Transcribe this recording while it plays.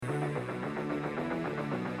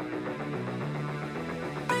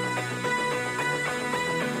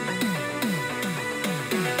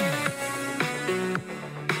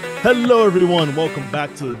Hello, everyone. Welcome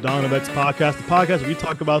back to the Dawn of X podcast, the podcast where we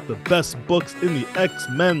talk about the best books in the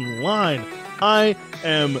X-Men line. I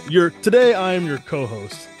am your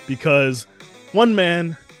co-host because one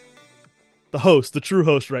man, the host, the true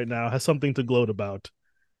host right now, has something to gloat about.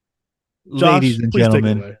 Josh, Ladies and please take it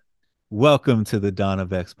gentlemen, away. welcome to the Dawn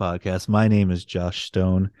of X podcast. My name is Josh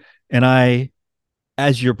Stone, and I,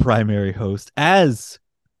 as your primary host, as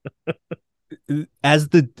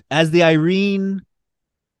the Irene,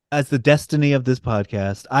 as the destiny of this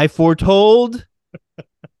podcast, I foretold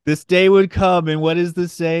this day would come. And what is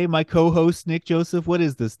this day? My co-host Nick Joseph, what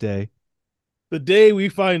is this day? The day we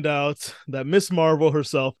find out that Miss Marvel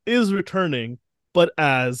herself is returning, but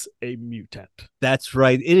as a mutant. That's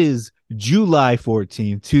right. It is July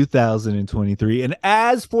 14th, 2023. And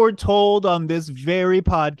as foretold on this very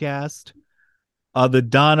podcast, the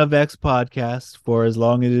Dawn of X podcast, for as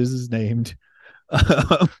long as it is named,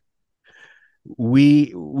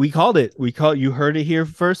 we called it. You heard it here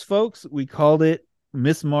first, folks. We called it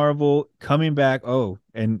Miss Marvel coming back. Oh,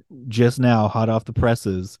 and just now, hot off the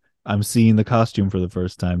presses, I'm seeing the costume for the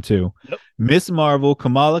first time too. Yep. Miss Marvel,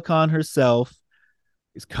 Kamala Khan herself,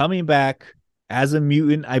 is coming back as a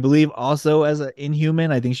mutant, I believe, also as an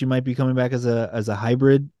Inhuman. I think she might be coming back as a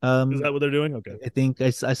hybrid. Is that what they're doing? Okay. I think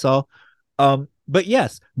I saw. But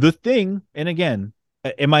yes, the Thing, and again,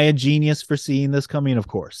 am I a genius for seeing this coming? Of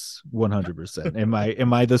course, 100%.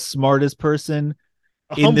 Am I the smartest person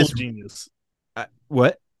A in humble this? genius.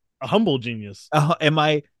 What? A humble genius. Am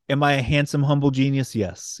I a handsome, humble genius?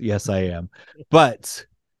 Yes, I am. But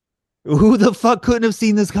who the fuck couldn't have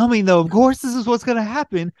seen this coming, though? Of course, this is what's gonna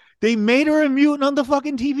happen. They made her a mutant on the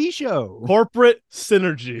fucking TV show. Corporate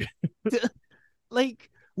synergy. Like,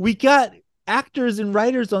 we got actors and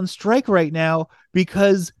writers on strike right now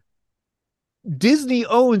because Disney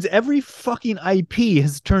owns every fucking IP,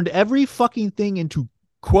 has turned every fucking thing into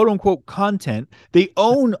quote unquote content. They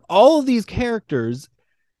own all of these characters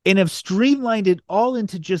and have streamlined it all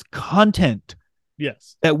into just content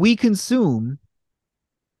Yes. that we consume.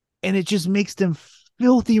 And it just makes them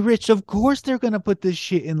filthy rich. Of course, they're going to put this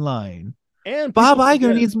shit in line. And Bob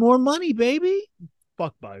Iger needs more money, baby.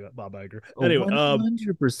 Fuck Bob Iger. Anyway,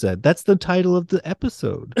 100%. That's the title of the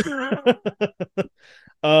episode.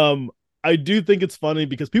 I do think it's funny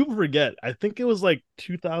because people forget. I think it was like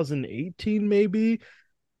 2018, maybe.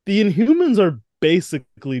 The Inhumans are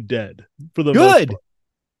basically dead for the most part.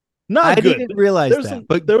 Not I good. didn't realize that,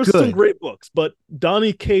 but there were good. some great books. But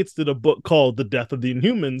Donny Cates did a book called "The Death of the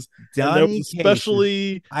Inhumans."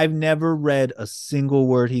 I've never read a single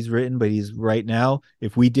word he's written, but he's right now.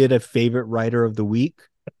 If we did a favorite writer of the week,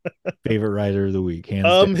 hands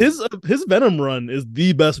down. His Venom run is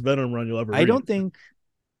the best Venom run you'll ever read.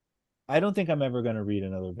 I don't think I'm ever going to read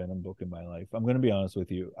another Venom book in my life. I'm going to be honest with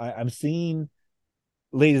you. I'm seeing,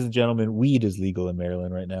 ladies and gentlemen, weed is legal in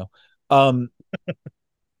Maryland right now.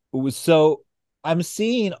 So I'm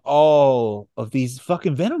seeing all of these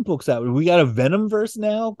fucking Venom books out. We got a Venomverse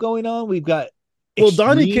now going on. We've got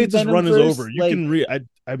Donny Cates' run is over. You can read.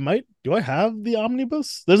 I might. Do I have the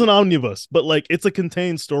omnibus? There's an omnibus, but like it's a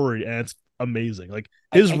contained story and it's amazing. Like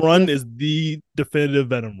his run is the definitive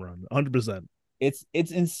Venom run, 100%. It's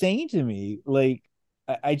insane to me. Like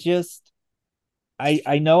I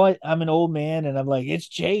know I'm an old man and I'm like, it's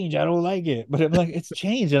change. I don't like it. But I'm like, it's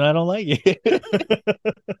change and I don't like it.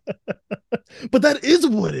 But that is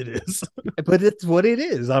what it is. But it's what it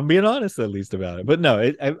is. I'm being honest at least about it. But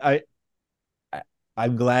no,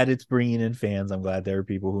 I'm glad it's bringing in fans. I'm glad there are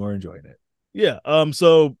people who are enjoying it. Yeah.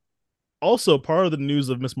 So also part of the news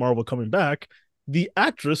of Miss Marvel coming back, the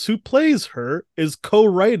actress who plays her is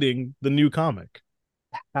co-writing the new comic.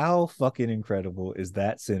 How fucking incredible is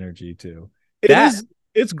that synergy too?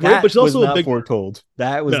 It's great, but she's also not foretold.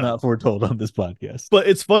 That was not foretold on this podcast. But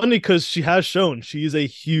it's funny because she has shown she's a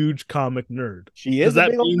huge comic nerd. She is. Does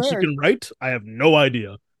that mean she can write? I have no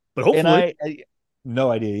idea. But hopefully, I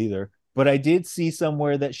no idea either. But I did see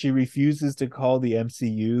somewhere that she refuses to call the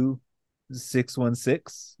MCU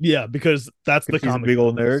 616. Yeah, because that's the comic. A big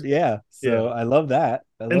old nerd. Yeah. So I love that.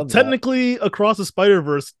 Technically, Across the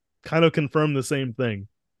Spider-Verse kind of confirmed the same thing.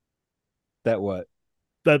 That what?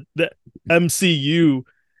 That the MCU,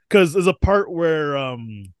 because there's a part where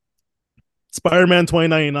Spider-Man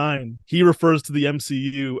 2099, he refers to the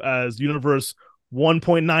MCU as universe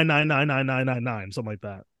 1.9999999, something like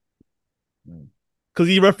that. Because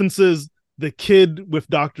he references the kid with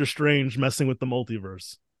Doctor Strange messing with the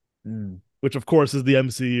multiverse, which of course is the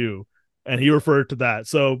MCU, and he referred to that.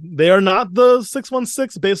 So they are not the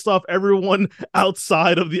 616 based off everyone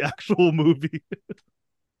outside of the actual movie.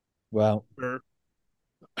 Well,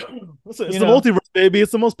 Listen, it's the multiverse, baby.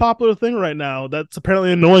 It's the most popular thing right now. That's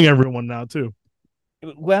apparently annoying everyone now too.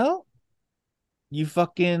 Well, you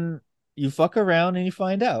fuck around and you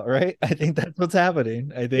find out, right? I think that's what's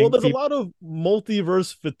happening. I think There's a lot of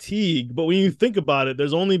multiverse fatigue, but when you think about it,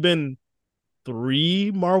 there's only been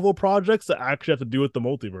 3 Marvel projects that actually have to do with the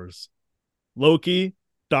multiverse: Loki,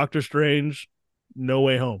 Doctor Strange, No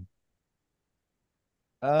Way Home.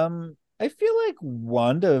 I feel like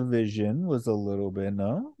WandaVision was a little bit,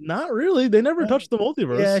 no? Not really. They never touched the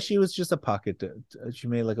multiverse. Yeah, she was just a pocket. She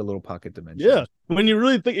made like a little pocket dimension. Yeah. When you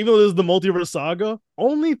really think, even though this is the multiverse saga,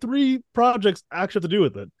 only 3 projects actually have to do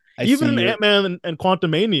with it. Even in Ant-Man and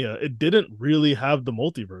Quantumania, it didn't really have the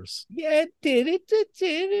multiverse. Yeah, it did. It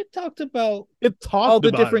did. It talked about all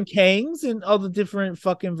the different Kangs and all the different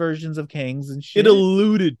fucking versions of Kangs and shit. It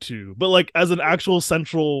alluded to, but like as an actual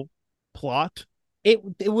central plot, it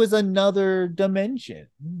was another dimension.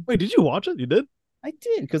 Wait, did you watch it? You did? I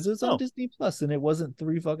did, because it was on Disney Plus and it wasn't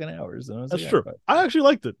 3 fucking hours. And I was That's true. I actually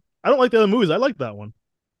liked it. I don't like the other movies. I like that one.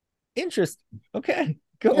 Interesting. Okay.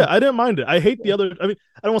 Cool. Yeah, I didn't mind it. I hate the other. I mean,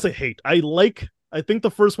 I don't want to say hate. I think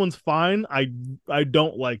the first one's fine. I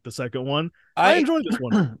don't like the second one. I enjoyed this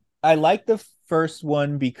one. I like the first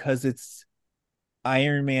one because it's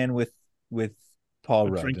Iron Man with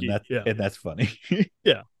Paul Rudd, and that's funny.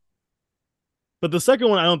 Yeah. But the second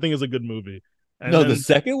one, I don't think is a good movie. And the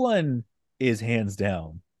second one is hands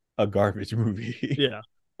down a garbage movie. Yeah.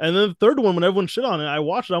 And then the third one, when everyone shit on it, I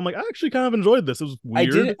watched it. I'm like, I actually kind of enjoyed this. It was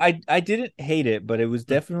weird. I didn't hate it, but it was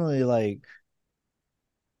definitely like,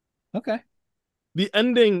 okay. The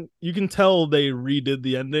ending, you can tell they redid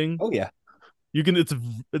the ending. Oh yeah.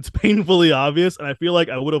 It's painfully obvious, and I feel like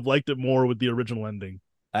I would have liked it more with the original ending.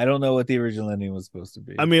 I don't know what the original ending was supposed to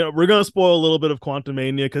be. I mean, we're gonna spoil a little bit of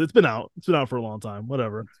Quantumania because it's been out. It's been out for a long time.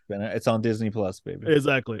 Whatever. It's on Disney Plus, baby.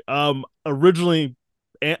 Exactly. Originally,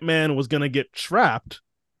 Ant-Man was gonna get trapped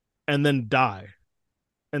and then die,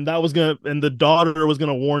 and the daughter was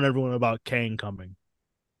gonna warn everyone about Kang coming.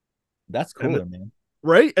 That's cooler, man.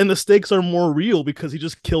 Right? And the stakes are more real because he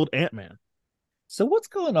just killed Ant-Man. So what's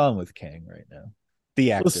going on with Kang right now?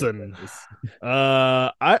 The actor. Listen,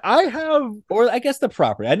 I have, or I guess the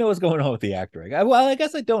property. I know what's going on with the actor. I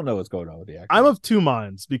guess I don't know what's going on with the actor. I'm of 2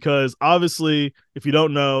 minds because obviously, if you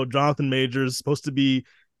don't know, Jonathan Majors is supposed to be.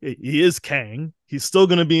 He is Kang. He's still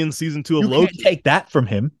going to be in season 2 of Loki. Can't take that from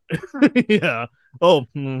him. Yeah. Oh,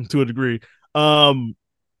 to a degree. Oh,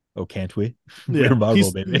 can't we? Yeah. We're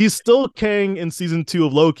Marvel, baby. He's still Kang in season 2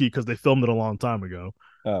 of Loki because they filmed it a long time ago.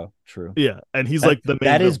 Oh, true. Yeah, and he's like the main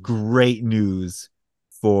that villain. Is great news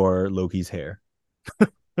for Loki's hair.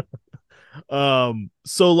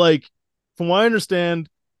 So like, from what I understand,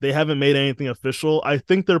 they haven't made anything official. I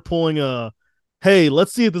think they're pulling a, hey,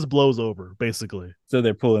 let's see if this blows over, basically. So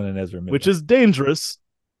they're pulling an Ezra Miller, which is dangerous.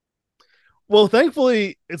 Well,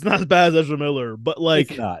 thankfully, it's not as bad as Ezra Miller, but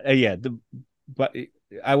like, it's not. But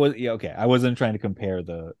I was okay. I wasn't trying to compare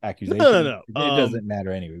the accusation. No. It doesn't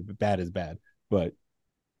matter anyway. But bad is bad. But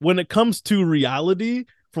when it comes to reality,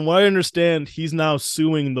 from what I understand, he's now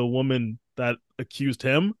suing the woman that accused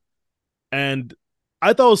him. And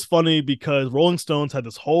I thought it was funny because Rolling Stones had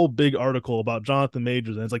this whole big article about Jonathan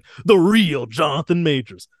Majors, and it's like, the real Jonathan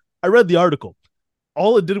Majors. I read the article.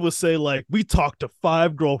 All it did was say, like, we talked to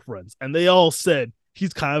 5 girlfriends, and they all said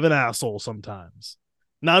he's kind of an asshole sometimes.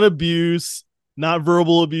 Not abuse, not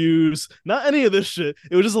verbal abuse, not any of this shit.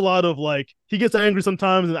 It was just a lot of like, he gets angry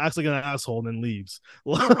sometimes and acts like an asshole and then leaves.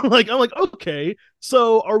 Like, I'm like, okay,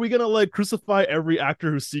 so are we gonna like crucify every actor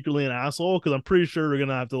who's secretly an asshole? Because I'm pretty sure we're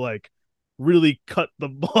gonna have to like really cut the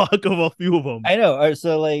block of a few of them. I know.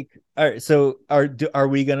 Are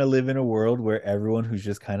we gonna live in a world where everyone who's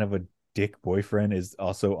just kind of a dick boyfriend is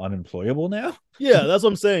also unemployable now? Yeah, that's what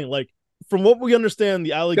I'm saying. Like, from what we understand,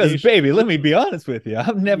 the allegation. Because, baby, let me be honest with you.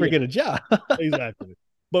 I'm never get a job. Exactly.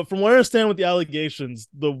 But from what I understand with the allegations,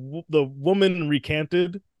 the woman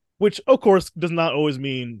recanted, which, of course, does not always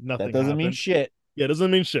mean nothing. That doesn't mean shit. Yeah, it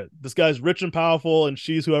doesn't mean shit. This guy's rich and powerful, and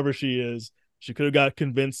she's whoever she is. She could have got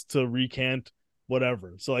convinced to recant,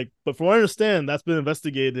 whatever. So, like, but from what I understand, that's been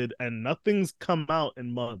investigated, and nothing's come out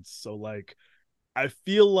in months. So, like, I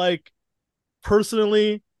feel like,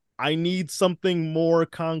 personally, I need something more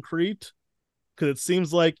concrete because it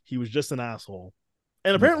seems like he was just an asshole.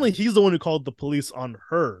 And apparently he's the one who called the police on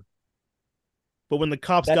her. But when the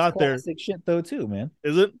cops got there, shit though too, man.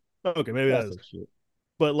 Is it? Okay, maybe that is. Shit.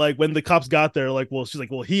 But like when the cops got there, like, well, she's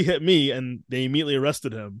like, well, he hit me, and they immediately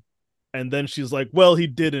arrested him. And then she's like, well, he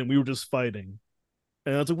didn't. We were just fighting.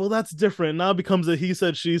 And I was like, well, that's different. Now it becomes a he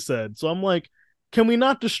said, she said. So I'm like, can we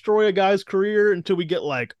not destroy a guy's career until we get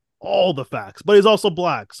like all the facts? But he's also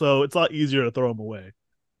black, so it's a lot easier to throw him away.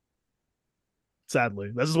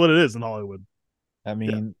 Sadly, that's just what it is in Hollywood. I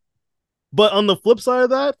mean, But on the flip side of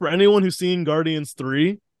that, for anyone who's seen Guardians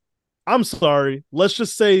 3, I'm sorry. Let's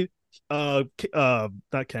just say not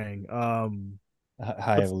Kang.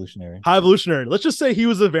 High Evolutionary. High Evolutionary. Let's just say he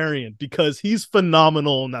was a variant because he's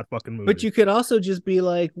phenomenal in that fucking movie. But you could also just be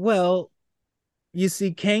like, well, you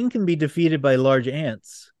see, Kang can be defeated by large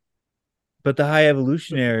ants, but the High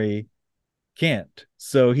Evolutionary can't.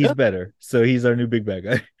 So he's better. So he's our new big bad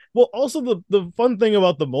guy. Well, also the fun thing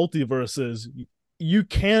about the multiverse is you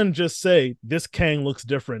can just say this Kang looks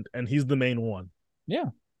different and he's the main one. Yeah.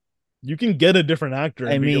 You can get a different actor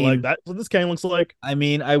and be like, that's what this Kang looks like. I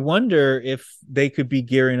mean, I wonder if they could be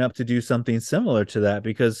gearing up to do something similar to that,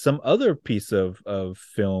 because some other piece of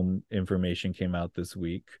film information came out this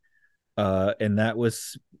week. And that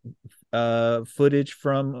was footage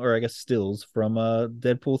from, or I guess stills from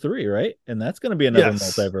Deadpool 3, right? And that's going to be another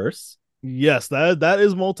multiverse. Yes, that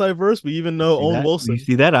is multiverse. We even know Owen Wilson. You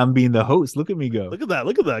see that? I'm being the host. Look at me go. Look at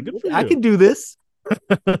that. Good for you. I can do this.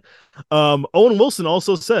 Owen Wilson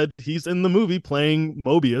also said he's in the movie playing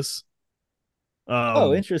Mobius.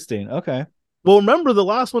 Interesting. Okay. Well, remember the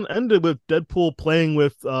last one ended with Deadpool playing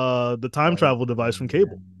with the time travel device from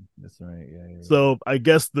Cable. That's right. Yeah. So I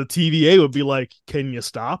guess the TVA would be like, "Can you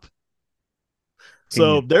stop?"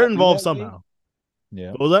 So they're involved somehow.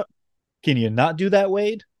 Yeah. What was that? Can you not do that,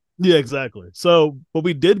 Wade? Yeah, exactly. So, but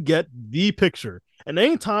we did get the picture. And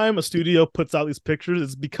anytime a studio puts out these pictures,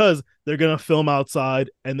 it's because they're going to film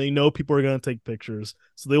outside and they know people are going to take pictures.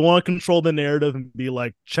 So they want to control the narrative and be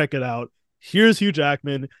like, check it out. Here's Hugh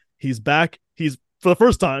Jackman. He's back. He's, for the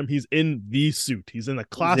first time, he's in the suit. He's in a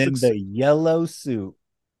classic suit. Yellow suit.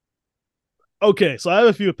 Okay, so I have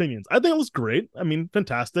a few opinions. I think it was great. I mean,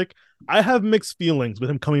 fantastic. I have mixed feelings with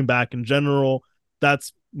him coming back in general.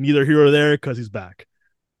 That's neither here or there because he's back.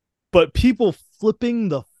 But people flipping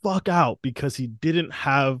the fuck out because he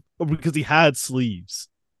had sleeves.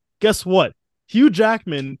 Guess what? Hugh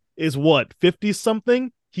Jackman is 50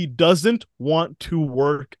 something? He doesn't want to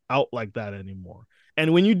work out like that anymore.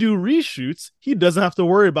 And when you do reshoots, he doesn't have to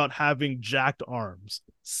worry about having jacked arms.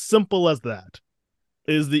 Simple as that.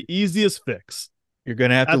 It is the easiest fix. You're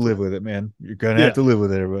going to have to live with it, man. You're going to have to live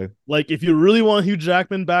with it, everybody. Like, if you really want Hugh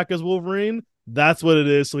Jackman back as Wolverine, that's what it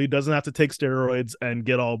is, so he doesn't have to take steroids and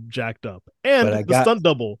get all jacked up. And the stunt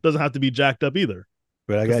double doesn't have to be jacked up either.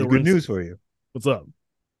 But I got good news for you. What's up?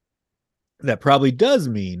 That probably does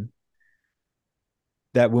mean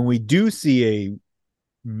that when we do see a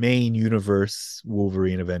main universe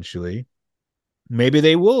Wolverine eventually, maybe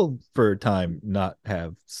they will, for a time, not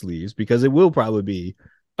have sleeves, because it will probably be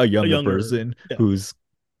a younger person who's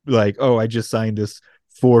like, oh, I just signed this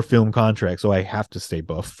 4-film contract, so I have to stay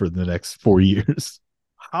buff for the next 4 years.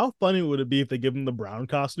 How funny would it be if they give him the brown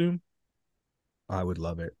costume? I would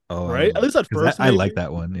love it. Oh, right? At least at first, I like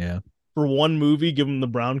that one. Yeah, for one movie, give him the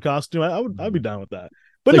brown costume. I'd be down with that.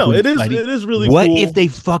 But like, no, it is really. What cool. if they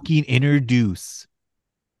fucking introduce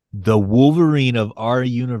the Wolverine of our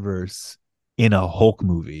universe in a Hulk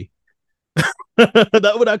movie?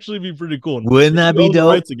 That would actually be pretty cool. Wouldn't that be dope?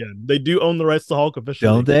 Rights again. They do own the rights to Hulk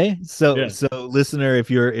officially, don't they? So listener, if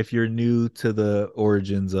you're new to the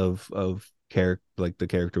origins of character, like the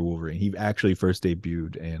character Wolverine, he actually first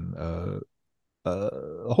debuted in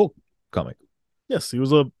a Hulk comic. Yes, he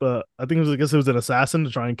was I guess it was an assassin to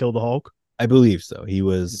try and kill the Hulk. I believe so. He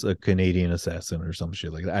was a Canadian assassin or some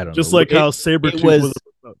shit like that. I don't know. Just like how Sabretooth was.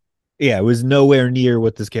 Yeah, it was nowhere near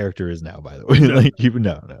what this character is now, by the way.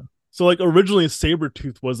 No. So, like, originally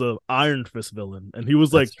Sabretooth was a Iron Fist villain, and he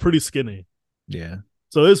was, like, pretty skinny. Yeah.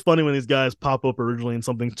 So it's funny when these guys pop up originally in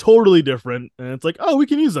something totally different, and it's like, oh, we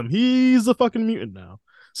can use him. He's a fucking mutant now.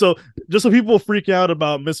 So just so people freak out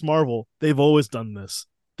about Miss Marvel, they've always done this.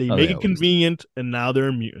 They make it convenient, and now they're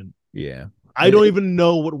a mutant. Yeah. I don't even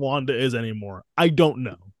know what Wanda is anymore. I don't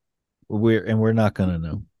know. We're not gonna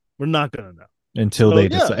know. We're not gonna know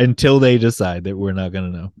until they decide that we're not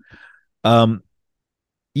gonna know.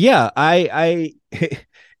 Yeah, I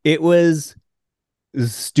it was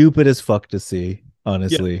stupid as fuck to see,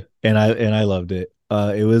 honestly, and I loved it.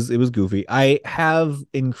 It was goofy. I have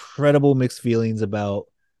incredible mixed feelings about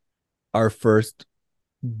our first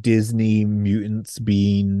Disney mutants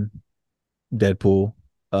being Deadpool.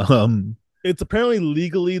 It's apparently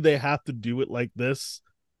legally they have to do it like this.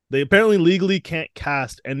 They apparently legally can't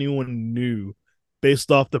cast anyone new based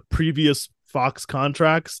off the previous Fox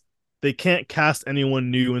contracts. They can't cast anyone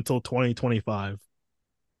new until 2025.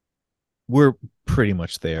 We're pretty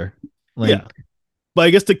much there. Yeah. But I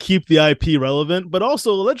guess to keep the IP relevant, but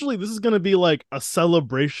also allegedly this is going to be like a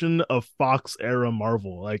celebration of Fox era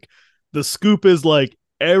Marvel. Like the scoop is like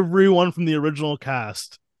everyone from the original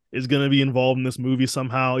cast is going to be involved in this movie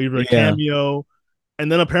somehow, either a Yeah. cameo,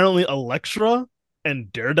 and then apparently Elektra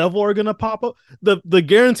and Daredevil are going to pop up. The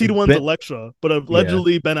guaranteed one's Elektra, but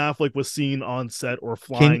allegedly Ben Affleck was seen on set or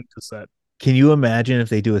flying to set. Can you imagine if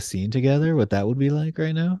they do a scene together? What that would be like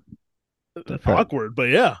right now? Awkward, but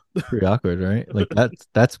yeah, pretty awkward, right? Like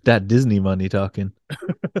that's that Disney money talking.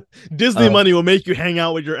 Disney money will make you hang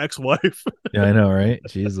out with your ex-wife. Yeah, I know, right?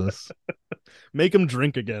 Jesus, make him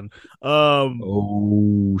drink again.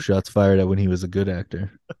 Oh, shots fired at when he was a good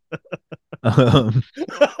actor.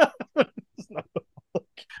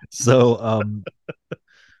 So,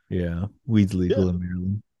 yeah, weed's legal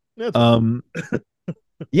in Maryland.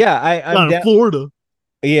 Yeah, I'm not in Florida.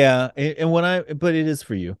 Yeah, and but it is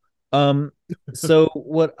for you. So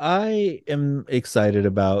what I am excited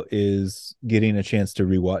about is getting a chance to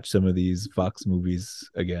rewatch some of these Fox movies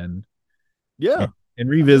again. Yeah, and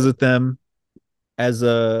revisit them as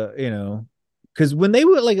a, because when they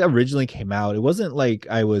were like originally came out, it wasn't like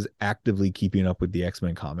I was actively keeping up with the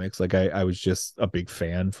X-Men comics. Like I was just a big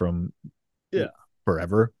fan from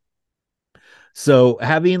forever. So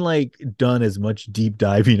having like done as much deep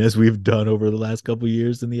diving as we've done over the last couple of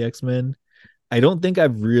years in the X-Men, I don't think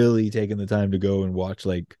I've really taken the time to go and watch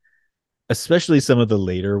like, especially some of the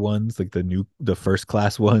later ones, like the first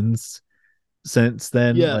class ones since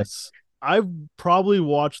then. Yes. I've probably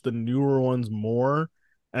watched the newer ones more.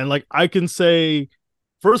 And like I can say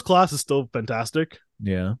First Class is still fantastic.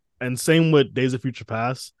 Yeah. And same with Days of Future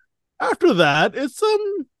Past. After that, it's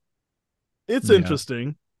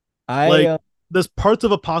interesting. There's parts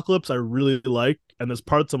of Apocalypse I really like, and there's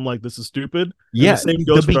parts I'm like, this is stupid. Yeah, the same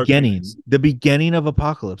goes for the beginning of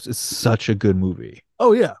Apocalypse is such a good movie.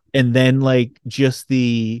 Oh yeah. And then like just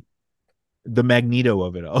the Magneto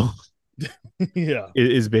of it all. Yeah. It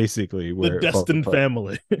is basically where the destined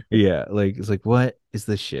family. Yeah, like it's like, what is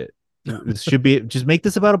this shit? This should be just make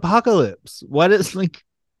this about Apocalypse. What is like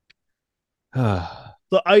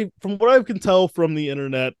So from what I can tell from the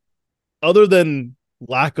internet, other than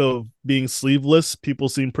lack of being sleeveless, people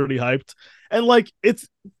seem pretty hyped. And like it's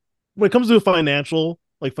when it comes to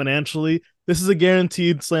financially, this is a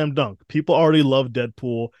guaranteed slam dunk. People already love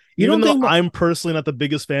Deadpool. Even though I'm personally not the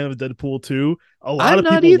biggest fan of Deadpool 2, a lot of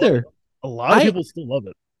people either. A lot of people still love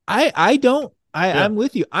it. I don't. I'm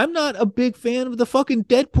with you. I'm not a big fan of the fucking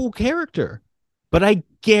Deadpool character, but I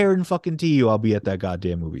guarantee you I'll be at that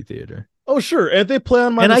goddamn movie theater. Oh sure, and if they play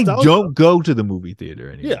on my nostalgia, I don't go to the movie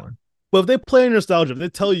theater anymore. Yeah. But if they play on nostalgia, if they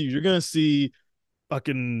tell you you're gonna see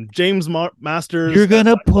fucking James Masters, you're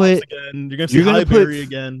gonna put again, you're gonna see Halle Berry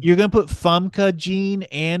again. You're gonna put Famke Jean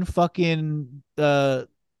and fucking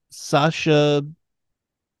Sasha.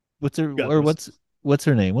 What's her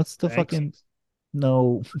her name? What's the fucking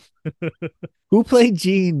no? Who played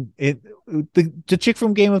Jean? The chick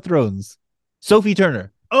from Game of Thrones, Sophie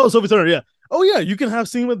Turner. Oh, Sophie Turner, yeah. Oh yeah, you can have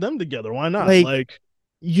scene with them together. Why not? Like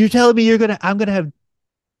you're telling me I'm gonna have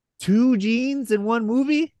two Jeans in one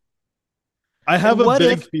movie? I have a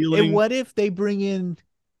big feeling. And what if they bring in?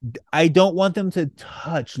 I don't want them to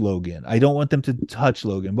touch Logan.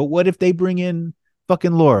 But what if they bring in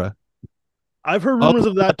fucking Laura? I've heard rumors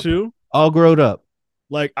of that too. All grown up.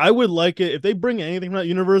 Like I would like it if they bring anything from that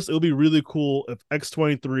universe. It would be really cool if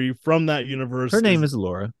X-23 from that universe. Her name is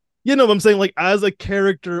Laura. You know what I'm saying? Like as a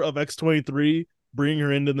character of X-23, bringing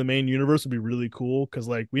her into the main universe would be really cool because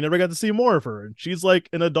like we never got to see more of her, and she's like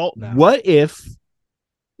an adult now. What if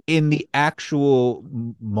in the actual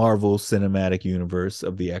Marvel Cinematic Universe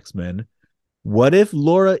of the X-Men, what if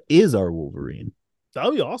Laura is our Wolverine? That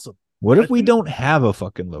would be awesome. What if we don't have a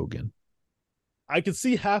fucking Logan? I could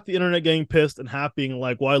see half the internet getting pissed and half being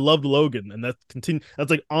like, well, I loved Logan, and that's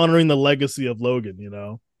like honoring the legacy of Logan, you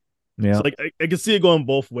know? Yeah. So like I can see it going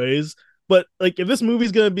both ways. But like if this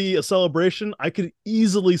movie's gonna be a celebration, I could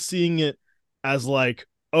easily seeing it as like,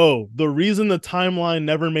 oh, the reason the timeline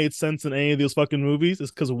never made sense in any of those fucking movies is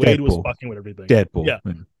because Wade was fucking with everything. Deadpool. Yeah.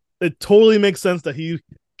 It totally makes sense that he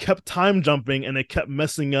kept time jumping and it kept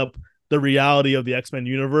messing up the reality of the X-Men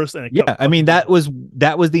universe. And I mean that was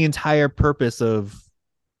the entire purpose of,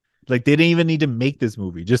 like, they didn't even need to make this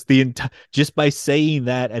movie. Just just by saying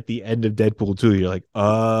that at the end of Deadpool 2, you're like,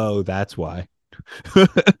 oh, that's why.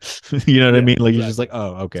 You know what I mean? Like, you're just like,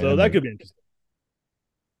 oh, okay. So that could be interesting.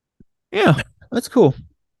 Yeah, that's cool.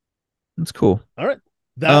 All right.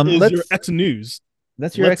 That is your X news.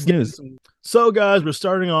 That's your X news. So, guys, we're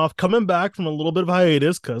starting off coming back from a little bit of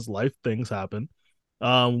hiatus because things happen.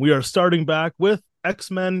 We are starting back with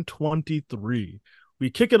X-Men 23. We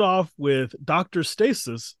kick it off with Dr.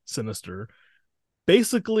 Stasis Sinister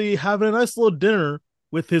basically having a nice little dinner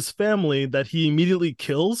with his family that he immediately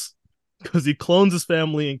kills because he clones his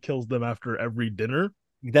family and kills them after every dinner.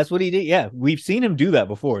 That's what he did. Yeah, we've seen him do that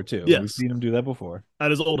before too. We've Yes, seen him do that before.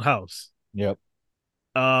 at his old house. Yep.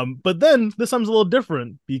 But then this time's a little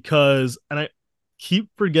different because, and I keep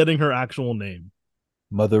forgetting her actual name.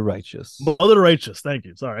 Mother Righteous. Mother Righteous. Thank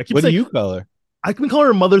you. Sorry, I keep What do saying you call her? I can call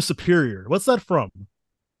her Mother Superior. What's that from?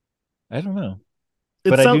 I don't know, It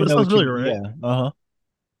but I sounds do it know sounds what you. familiar, right? Yeah. Uh-huh.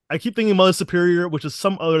 I keep thinking Mother Superior, which is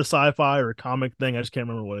some other sci-fi or comic thing. I just can't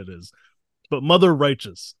remember what it is. But Mother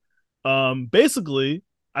Righteous. Basically,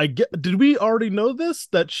 I get. Did we already know this?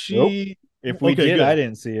 That Nope. she. If we Okay, did, I good.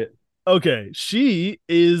 didn't see it. Okay, she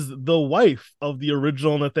is the wife of the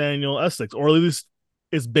original Nathaniel Essex, or at least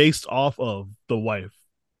is based off of the wife,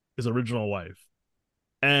 his original wife.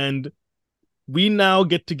 And we now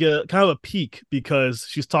get to get kind of a peek because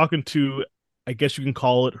she's talking to, I guess you can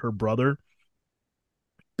call it her brother,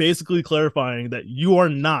 basically clarifying that you are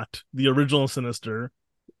not the original Sinister.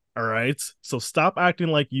 All right. So stop acting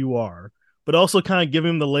like you are, but also kind of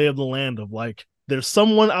giving him the lay of the land of like, there's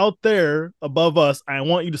someone out there above us. I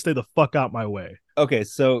want you to stay the fuck out my way. Okay,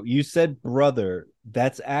 so you said brother.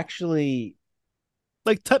 That's actually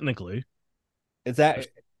Like, technically. it's that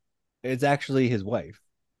it's actually his wife.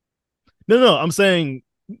 No. I'm saying,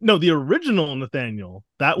 no, the original Nathaniel,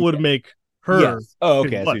 that would Yeah. make her Yes. Oh,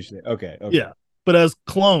 his okay. I see what wife. you're saying. Okay. Okay. Yeah. But as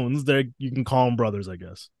clones, they you can call them brothers, I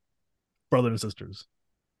guess. Brother and sisters.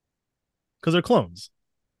 Because they're clones.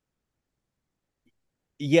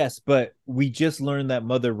 Yes, but we just learned that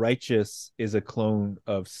Mother Righteous is a clone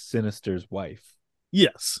of Sinister's wife.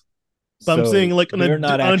 Yes. But I'm saying So like they're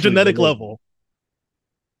not on a actually genetic related. level.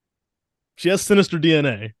 She has sinister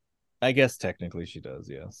DNA. I guess technically she does,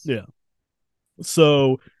 yes. Yeah.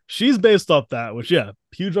 So she's based off that, which yeah,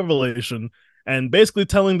 huge revelation. And basically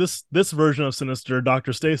telling this version of Sinister,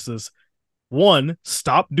 Dr. Stasis, one,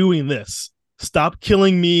 stop doing this. Stop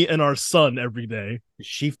killing me and our son every day.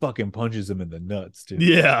 She fucking punches him in the nuts, dude.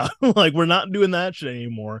 Yeah. Like we're not doing that shit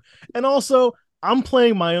anymore. And also, I'm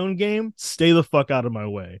playing my own game. Stay the fuck out of my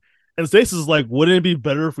way. And Stasis is like, wouldn't it be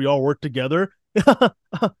better if we all worked together?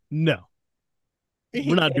 No,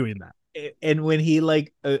 we're not doing that. And when he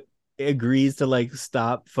like agrees to like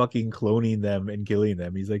stop fucking cloning them and killing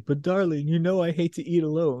them, he's like, "But darling, you know I hate to eat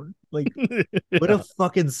alone." Like, what Yeah. a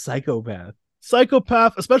fucking psychopath.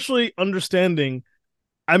 Psychopath, especially understanding.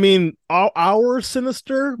 I mean, our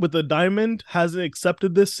Sinister with the diamond hasn't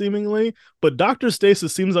accepted this seemingly, but Dr.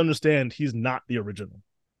 Stasis seems to understand he's not the original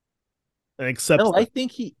and accepts No, that. I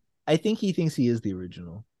think he thinks he is the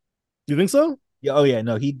original. You think so? Yeah, oh yeah,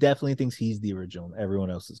 no, he definitely thinks he's the original. Everyone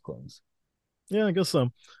else is clones. Yeah, I guess so.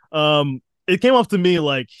 It came off to me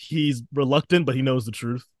like he's reluctant, but he knows the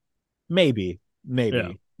truth. Maybe,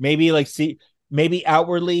 Yeah, maybe like see, maybe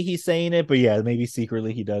outwardly he's saying it, but yeah, maybe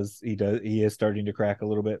secretly he is starting to crack a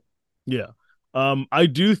little bit. yeah. I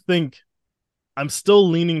do think I'm still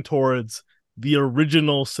leaning towards the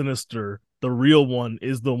original Sinister. The real one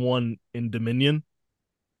is the one in Dominion.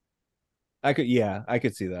 I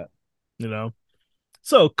could see that. You know.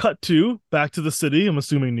 So, cut to back to the city. I'm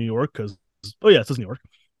assuming New York because oh yeah, it says New York.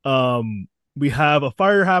 We have a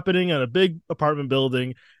fire happening at a big apartment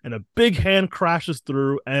building, and a big hand crashes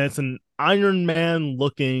through, and it's an Iron Man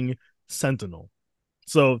looking Sentinel.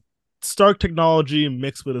 So Stark technology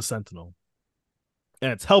mixed with a Sentinel,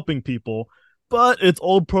 and it's helping people, but its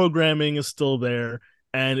old programming is still there,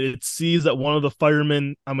 and it sees that one of the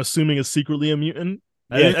firemen, I'm assuming, is secretly a mutant.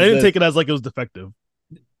 Yeah, I didn't take it as like it was defective.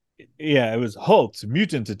 yeah, it was Halt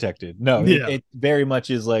mutant detected. No, Yeah. it very much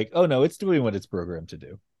is like, oh no, it's doing what it's programmed to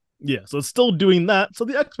do. Yeah, so it's still doing that. So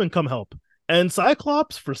the X-Men come help. And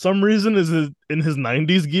Cyclops, for some reason, is in his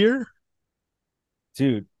 90s gear.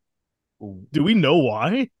 Dude, Do we know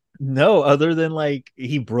why? no, other than like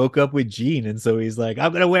he broke up with Jean, and so he's like,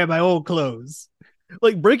 I'm gonna wear my old clothes.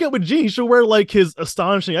 Like, break up with Jean. He should wear, like, his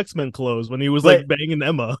astonishing X-Men clothes when he was, But like, banging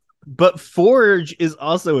Emma. but Forge is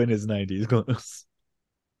also in his 90s clothes.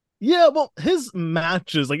 Yeah, well, his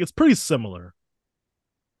matches, like, it's pretty similar.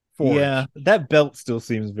 Forge. Yeah, that belt still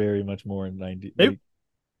seems very much more in 90. Maybe,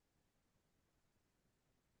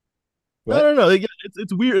 Like, I what? don't know. Like,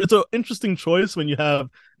 it's weird. It's an interesting choice when you have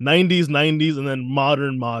 90s, and then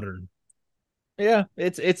modern. Yeah,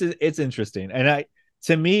 it's interesting. And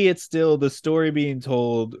to me, it's still the story being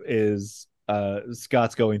told is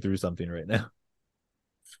Scott's going through something right now.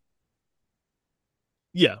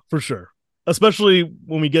 Yeah, for sure. Especially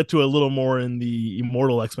when we get to a little more in the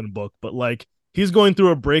Immortal X-Men book. But, like, he's going through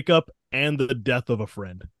a breakup and the death of a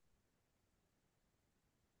friend.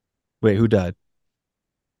 Wait, who died?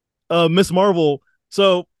 Miss Marvel.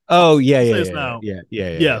 So Oh yeah, I'll say yeah, this yeah, now. yeah, yeah, yeah,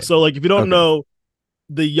 Yeah. yeah. So like, if you don't Okay. know,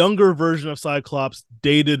 the younger version of Cyclops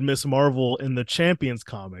dated Miss Marvel in the Champions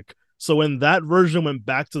comic. So when that version went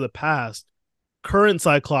back to the past, current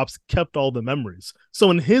Cyclops kept all the memories. So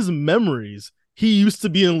in his memories, he used to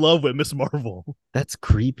be in love with Miss Marvel. That's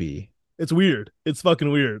creepy. It's weird. It's fucking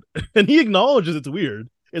weird. And he acknowledges it's weird.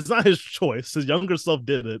 It's not his choice. His younger self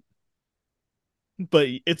did it. But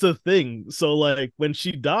it's a thing. So like when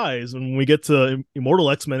she dies, when we get to Immortal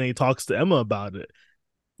X-Men and he talks to Emma about it,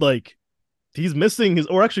 like he's missing his,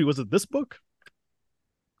 or actually was it this book?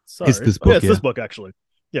 Sorry. It's this Oh, yeah, book. it's this book actually.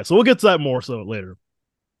 Yeah, so we'll get to that more so later.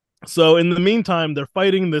 So in the meantime, they're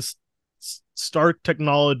fighting this Stark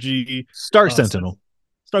technology, Stark Sentinel.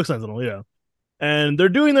 Stark Sentinel, yeah. And they're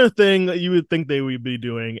doing their thing that you would think they would be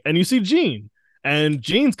doing. And you see Jean. And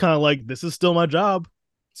Jean's kind of like, this is still my job.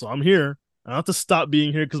 So I'm here. I don't have to stop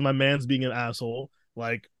being here because my man's being an asshole.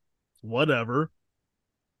 Like, whatever.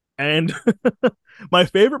 And my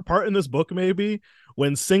favorite part in this book, maybe,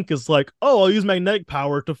 when Synch is like, oh, I'll use magnetic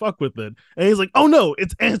power to fuck with it. And he's like, oh no,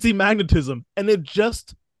 it's anti-magnetism. And it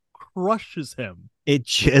just crushes him. It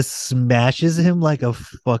just smashes him like a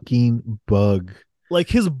fucking bug. Like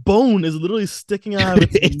his bone is literally sticking out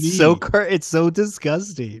of its knee. It's so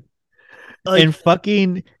disgusting. Like, and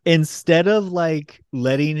fucking instead of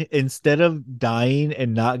dying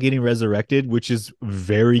and not getting resurrected, which is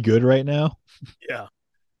very good right now. Yeah.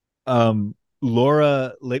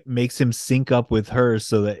 Laura makes him sync up with her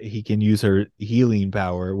so that he can use her healing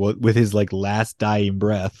power with his like last dying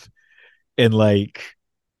breath, and like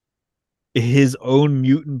his own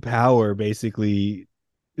mutant power basically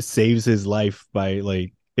saves his life by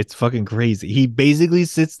like, it's fucking crazy. He basically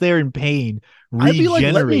sits there in pain, I'd be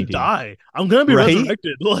like, let me die. I'm gonna be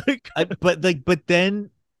resurrected. Like, but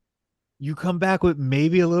then you come back with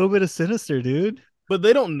maybe a little bit of Sinister, dude. But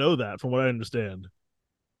they don't know that, from what I understand.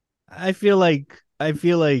 I feel like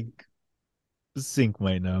Synch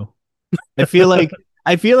might know. I feel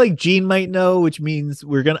like Jean might know, which means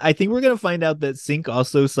I think we're gonna find out that Synch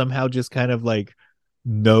also somehow just kind of like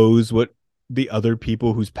knows what the other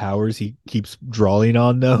people whose powers he keeps drawing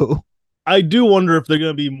on know. I do wonder if they're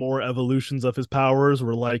gonna be more evolutions of his powers,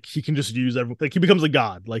 where like he can just use everything. Like he becomes a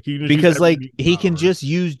god. Like he can just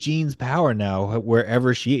use Jean's power now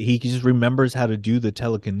wherever he just remembers how to do the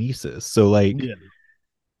telekinesis. So like, yeah.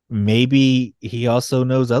 Maybe he also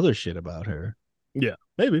knows other shit about her. Yeah,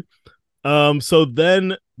 maybe. So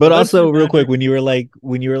then, but also real quick, when you were like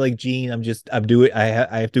Jean, I'm doing, I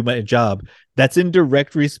have to do my job. That's in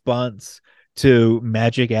direct response to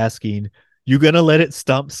Magic asking, you gonna let it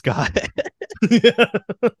stomp Scott? Yeah.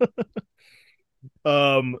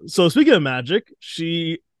 So speaking of Magic,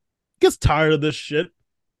 she gets tired of this shit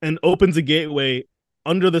and opens a gateway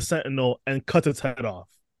under the Sentinel and cuts its head off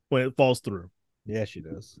when it falls through. Yeah, she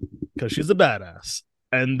does, because she's a badass.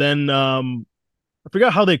 And then I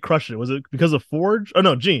forgot how they crushed it. Was it because of Forge? Oh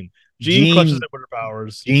no, Jean crushes it with her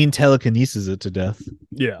powers. Jean telekinesis it to death.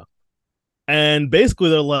 Yeah. And basically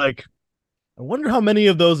they're like, I wonder how many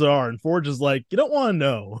of those there are. And Forge is like, you don't want to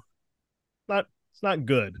know. It's not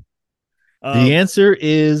good. The answer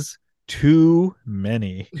is too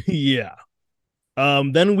many. Yeah.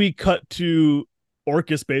 Then we cut to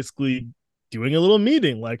Orchis basically doing a little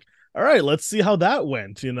meeting, like, all right, let's see how that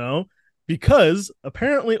went, because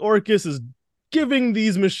apparently Orchis is giving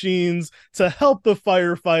these machines to help the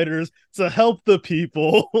firefighters, to help the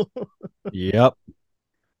people. Yep.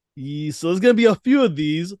 So there's going to be a few of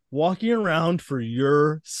these walking around for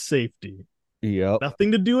your safety. Yep.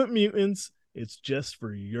 Nothing to do with mutants. It's just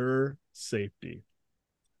for your safety.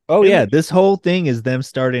 Oh, yeah. This whole thing is them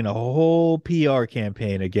starting a whole PR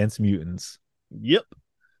campaign against mutants. Yep.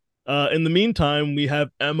 In the meantime, we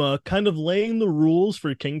have Emma kind of laying the rules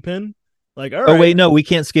for Kingpin. Like, all right. Oh, wait, no, we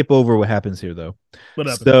can't skip over what happens here, though. What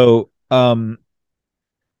happens? So,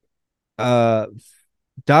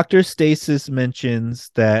 Dr. Stasis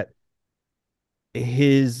mentions that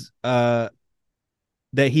that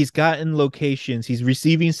he's gotten locations, he's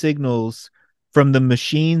receiving signals from the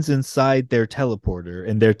machines inside their teleporter,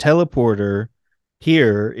 and their teleporter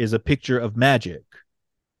here is a picture of Magic.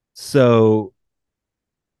 So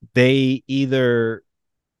they either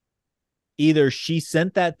she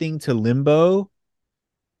sent that thing to Limbo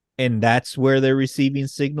and that's where they're receiving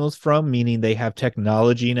signals from, meaning they have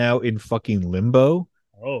technology now in fucking Limbo.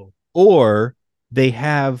 Oh. Or they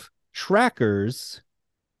have trackers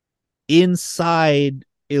inside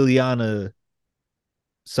Illyana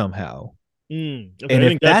somehow. Okay, and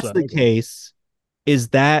if that's the case, is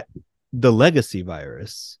that the legacy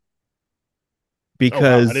virus?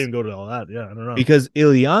 Because I didn't go to all that. Yeah, I don't know. Because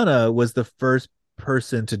Illyana was the first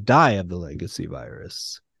person to die of the legacy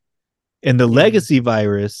virus. And the Mhm. legacy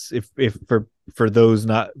virus, if for those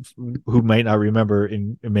not who might not remember,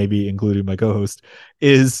 and maybe including my co-host,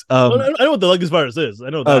 is I know what the legacy virus is. I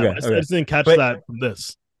know that. okay, I okay. just didn't catch But that from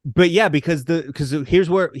this. yeah, because here's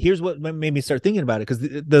what made me start thinking about it, because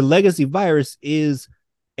the legacy virus is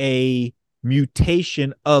a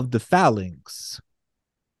mutation of the phalanx.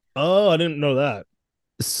 Oh, I didn't know that.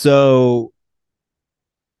 So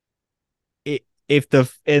if the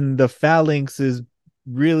phalanx is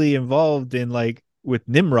really involved in like with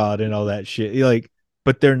Nimrod and all that shit, like,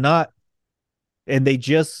 but they're not, and they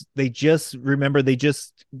just remember they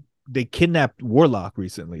kidnapped Warlock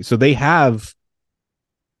recently, so they have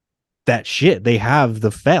that shit. They have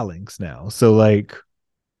the phalanx now. So like,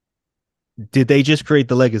 did they just create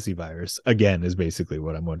the legacy virus again? Is basically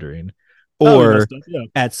what I'm wondering, That would be or messed up. Yeah.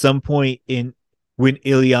 at some point in when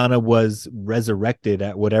Ilyana was resurrected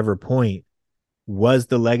at whatever point, was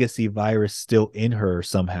the legacy virus still in her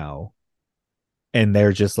somehow, and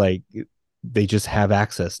they're just like they just have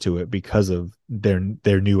access to it because of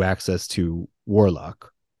their new access to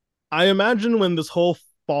Warlock. I imagine when this whole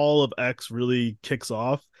fall of X really kicks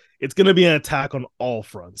off, it's going to be an attack on all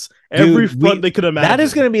fronts. Every Dude, front they could imagine. that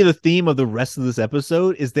is going to be the theme of the rest of this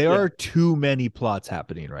episode. Is there Yeah. are too many plots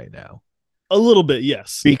happening right now. A little bit,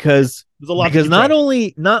 yes. Because there's a lot because to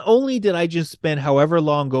keep not only did I just spend however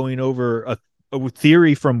long going over a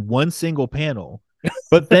theory from one single panel,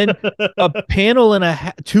 but then a panel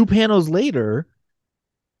and two panels later,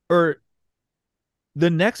 or the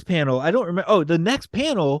next panel, I don't remember. Oh, the next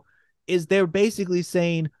panel is they're basically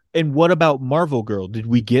saying, and what about Marvel Girl? Did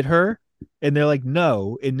we get her? And they're like,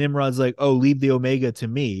 no. And Nimrod's like, oh, leave the Omega to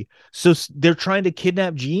me. So they're trying to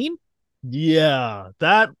kidnap Jean? Yeah,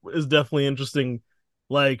 that is definitely interesting.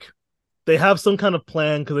 Like, they have some kind of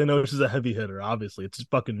plan because they know she's a heavy hitter. Obviously,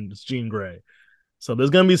 it's Jean Grey. So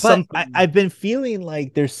there's gonna be But something. I've been feeling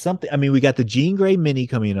like there's something. I mean, we got the Jean Grey mini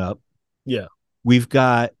coming up. Yeah, We've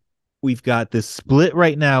got this split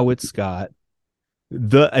right now with Scott.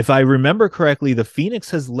 If I remember correctly, the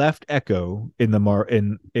Phoenix has left Echo in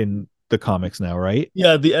the comics now, right?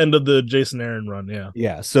 yeah. At the end of the Jason Aaron run, yeah.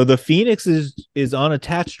 Yeah. So the Phoenix is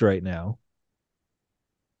unattached right now.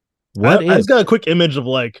 I What just if? got a quick image of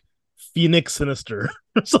like Phoenix Sinister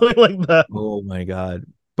or something like that. Oh my god!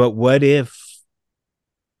 But what if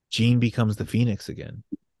Jean becomes the Phoenix again?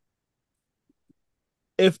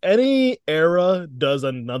 If any era does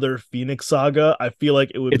another Phoenix saga, I feel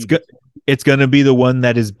like it would It's be good. It's gonna be the one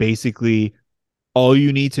that is basically all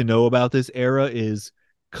you need to know about this era is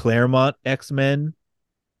Claremont X-Men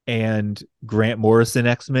and Grant Morrison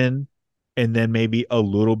X-Men, and then maybe a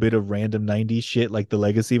little bit of random 90s shit like the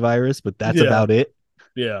Legacy virus, but that's yeah, about it.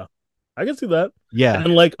 yeah. I can see that. Yeah.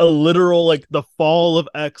 And like a literal like the fall of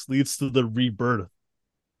X leads to the rebirth,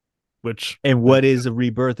 which And what is a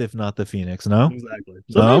rebirth if not the Phoenix? No? exactly.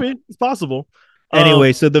 So No? maybe it's possible.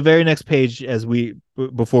 Anyway, so the very next page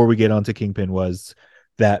before we get on to Kingpin was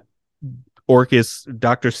that Orchis,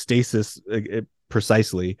 Dr. Stasis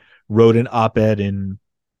precisely wrote an op-ed in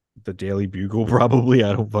the Daily Bugle, probably.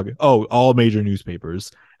 I don't fucking all major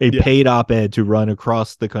newspapers. A paid op-ed to run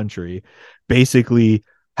across the country. Basically,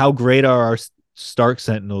 how great are our Stark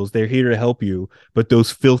Sentinels? They're here to help you, but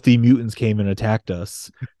those filthy mutants came and attacked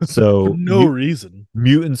us. So for no reason.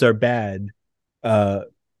 Mutants are bad.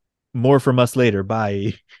 More from us later.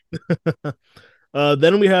 Bye.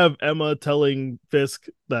 Then we have Emma telling Fisk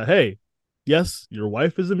that, hey, yes, your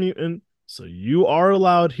wife is a mutant, so you are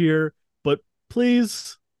allowed here, but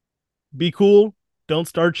please be cool. Don't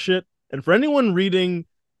start shit. And for anyone reading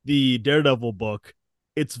the Daredevil book,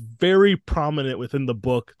 it's very prominent within the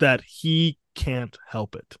book that he can't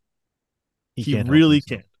help it. He really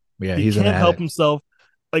can't. Yeah, he can't help himself.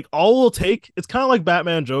 Like, all it will take, it's kind of like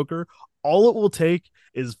Batman Joker. All it will take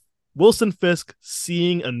is Wilson Fisk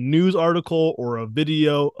seeing a news article or a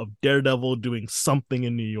video of Daredevil doing something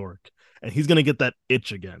in New York, and he's gonna get that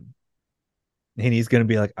itch again. And he's gonna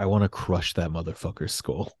be like, I want to crush that motherfucker's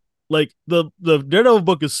skull. Like, the Daredevil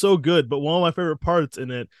book is so good, but one of my favorite parts in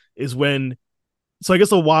it is when, so I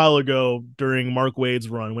guess a while ago during Mark Waid's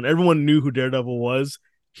run, when everyone knew who Daredevil was,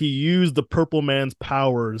 he used the Purple Man's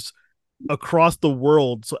powers across the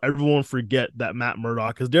world so everyone forget that Matt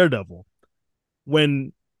Murdock is Daredevil.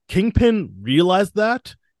 When Kingpin realized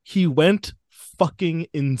that, he went fucking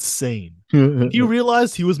insane. He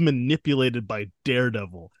realized he was manipulated by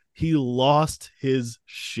Daredevil. He lost his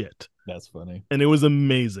shit. That's funny. And it was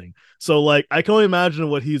amazing. So like, I can only imagine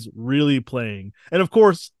what he's really playing. And of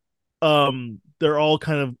course, they're all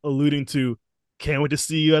kind of alluding to, can't wait to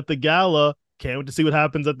see you at the gala. Can't wait to see what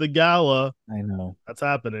happens at the gala. I know. That's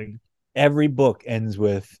happening. Every book ends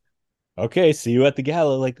with, Okay, see you at the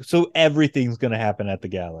gala. Like, so everything's gonna happen at the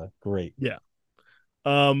gala. Great. Yeah.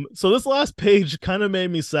 So this last page kind of made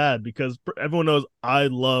me sad because everyone knows I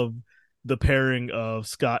love the pairing of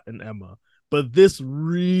Scott and Emma, but this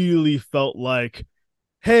really felt like,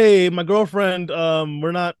 hey, my girlfriend,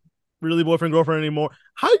 we're not really boyfriend girlfriend anymore.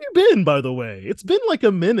 How you been, by the way? It's been like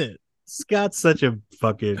a minute. Scott's such a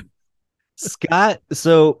fucking Scott.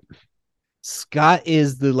 So Scott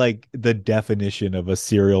is the definition of a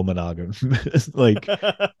serial monogamist. Like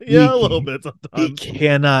Yeah, a little bit he sometimes.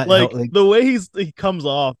 cannot Like help. Like, the way he comes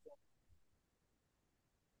off,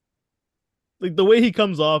 like the way he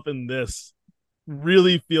comes off in this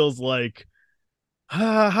really feels like,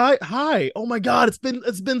 hi. Oh my god, it's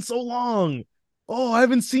been so long. Oh, I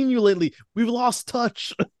haven't seen you lately. We've lost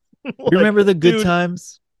touch. Like, remember the good dude,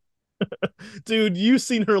 times? dude, you've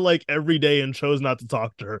seen her like every day and chose not to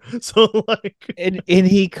talk to her. So like, And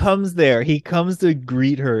he comes there. He comes to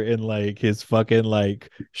greet her in like his fucking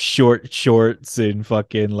like short shorts and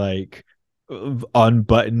fucking like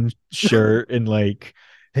unbuttoned shirt and like,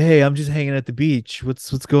 hey, I'm just hanging at the beach. What's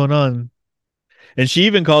going on? And she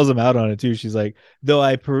even calls him out on it too. She's like, though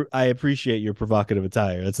I appreciate your provocative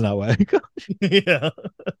attire. That's not why I go. yeah.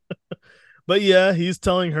 But yeah, he's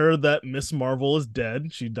telling her that Miss Marvel is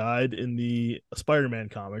dead. She died in the Spider-Man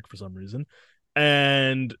comic for some reason.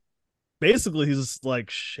 And basically he's just like,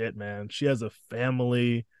 shit, man. She has a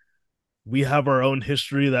family. We have our own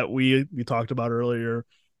history that we talked about earlier.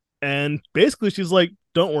 And basically she's like,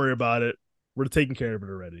 don't worry about it. We're taking care of it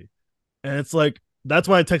already. And it's like, that's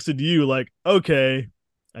why I texted you, like, okay,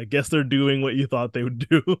 I guess they're doing what you thought they would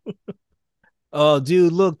do. Oh,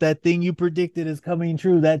 dude, look, that thing you predicted is coming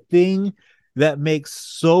true. That thing that makes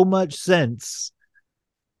so much sense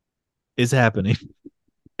is happening.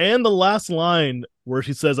 And the last line where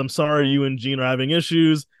she says, I'm sorry you and Jean are having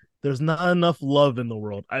issues. There's not enough love in the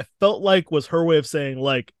world. I felt like was her way of saying,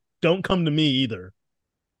 like, don't come to me either.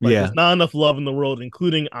 Like, Yeah. there's not enough love in the world,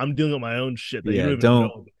 including I'm dealing with my own shit that you Yeah. don't even Don't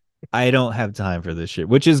know. I don't have time for this shit,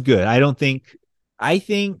 which is good. I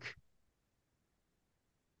think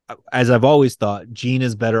as I've always thought, Jean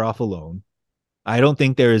is better off alone. I don't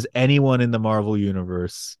think there is anyone in the Marvel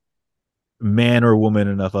universe, man or woman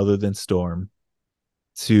enough other than Storm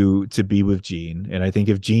to be with Jean. And I think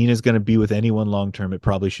if Jean is going to be with anyone long term, it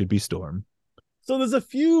probably should be Storm. So there's a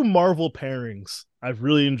few Marvel pairings I've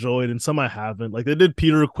really enjoyed and some I haven't. Like they did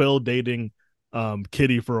Peter Quill dating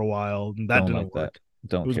Kitty for a while, and that Don't didn't like that. work. It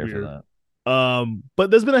Don't was care for weird. that. But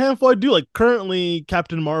there's been a handful I do. Like currently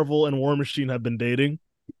Captain Marvel and War Machine have been dating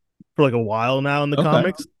for like a while now in the Okay.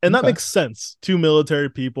 comics. And that Okay. makes sense. Two military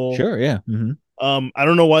people. Sure. Yeah. Mm-hmm. I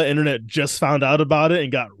don't know why the internet just found out about it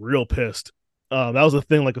and got real pissed. That was a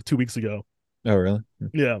thing like 2 weeks ago. Oh, really?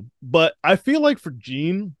 Yeah. But I feel like for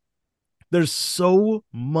Jean, there's so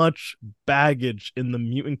much baggage in the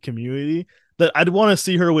mutant community that I'd want to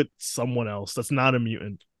see her with someone else that's not a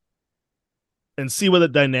mutant and see what the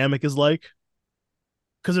dynamic is like.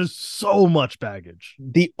 Because there's so much baggage.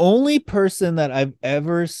 The only person that I've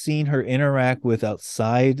ever seen her interact with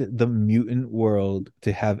outside the mutant world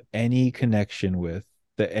to have any connection with,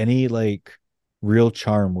 that any like real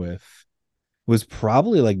charm with, was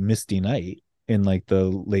probably like Misty Knight in like the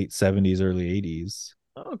late 70s, early 80s.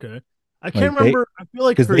 Okay. I can't Like they remember. I feel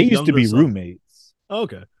like because her they used to younger be son. roommates.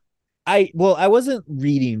 Okay. I wasn't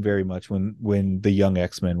reading very much when the young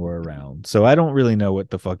X-Men were around. So I don't really know what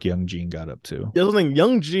the fuck young Jean got up to. The other thing,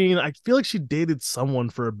 Young Jean, I feel like she dated someone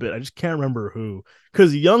for a bit. I just can't remember who.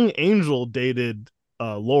 Because Young Angel dated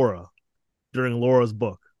Laura during Laura's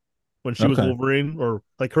book when she was Okay. Wolverine, or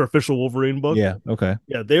like her official Wolverine book. Yeah, okay.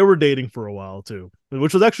 Yeah, they were dating for a while too,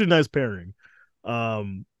 which was actually a nice pairing.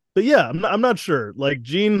 But yeah, I'm not sure. Like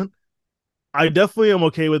Jean, I definitely am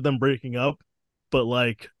okay with them breaking up, but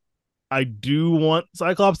like I do want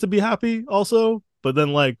Cyclops to be happy also. But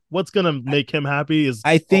then like what's gonna make him happy is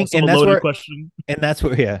I think also a loaded question. and that's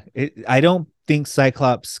where I don't think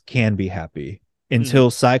Cyclops can be happy Mm.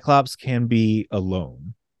 until Cyclops can be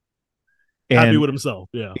alone. Happy And with himself,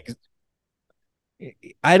 yeah.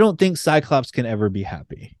 I don't think Cyclops can ever be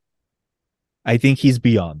happy. I think he's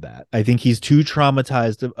beyond that. I think he's too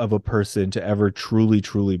traumatized of a person to ever truly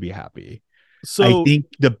be happy. I So think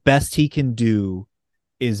the best he can do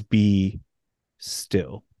is be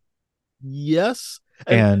still. yes,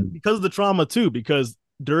 and And because of the trauma too, because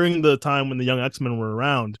during the time when the young X-Men were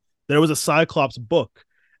around, there was a Cyclops book,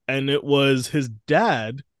 and it was his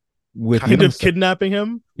dad with kind young, of kidnapping him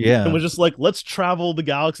and yeah, was just like, let's travel the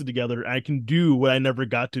galaxy together. I can do what I never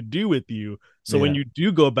got to do with you. So when yeah, you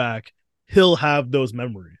do go back, he'll have those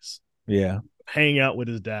memories, yeah. hang out with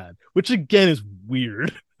his dad, which again is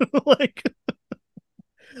weird. Like,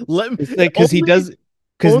 Let me It's like because he only does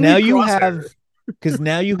because only now you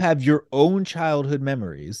Crosshair. have your own childhood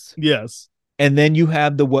memories, Yes. and then you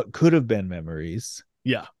have the what could have been memories,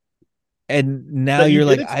 Yeah. and now That you you're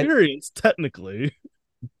did like experience technically.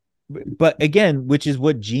 but again, which is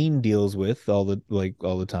what Jean deals with all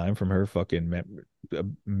the time from her fucking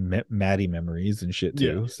Maddie memories and shit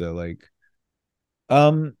Yeah. too. So like,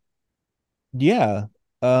 um, yeah,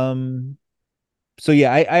 um, so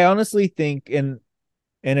yeah, I honestly think, and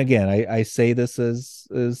again, I say this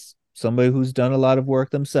as somebody who's done a lot of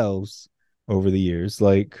work themselves over the years.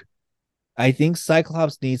 Like, I think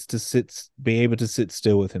Cyclops needs to be able to sit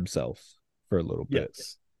still with himself for a little bit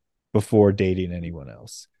Yes. before dating anyone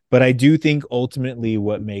else. But I do think ultimately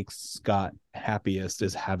what makes Scott happiest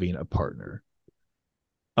is having a partner.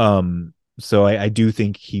 So I do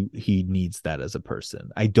think he needs that as a person.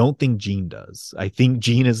 I don't think Jean does. I think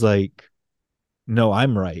Jean is like, no,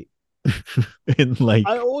 I'm right. And I like,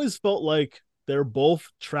 always felt like they're both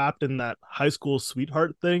trapped in that high school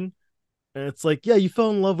sweetheart thing. And it's like, yeah, you fell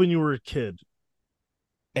in love when you were a kid.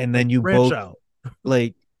 and Like then you branch both out.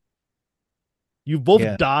 like, You've both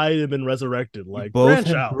yeah, died and been resurrected. you Like both branch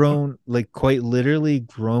have out. grown, like quite literally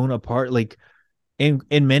grown apart. Like in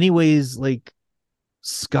many ways, like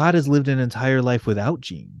Scott has lived an entire life without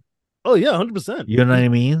Jean. Oh yeah, 100%. You know what He's I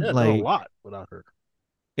mean? yeah, done a Like lot without her.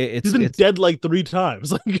 He's it's been it's dead like 3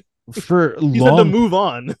 times. Like for he's had to long move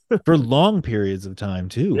on. for long periods of time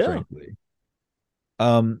too, Yeah. frankly.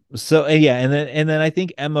 So yeah, and then I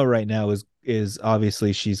think Emma right now is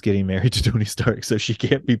obviously she's getting married to Tony Stark, so she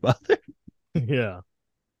can't be bothered. Yeah.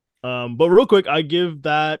 But real quick, I give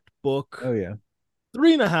that Oh book yeah.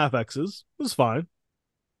 3.5 X's. It was fine.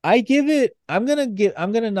 I give it. I'm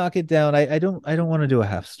gonna knock it down. I don't want to do a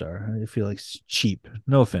half star. I feel like it's cheap.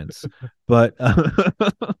 No offense, but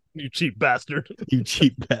You cheap bastard. you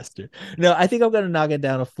cheap bastard. No, I think I'm gonna knock it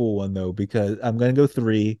down a full one though because I'm gonna go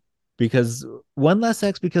three because one less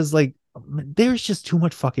X because like there's just too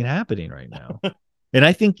much fucking happening right now, and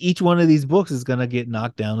I think each one of these books is gonna get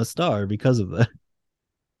knocked down a star because of that.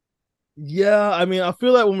 Yeah, I mean, I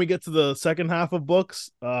feel that when we get to the second half of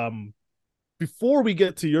books, before we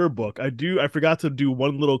get to your book, I forgot to do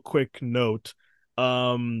one little quick note.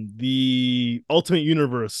 The Ultimate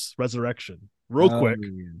Universe Resurrection. Real Oh quick.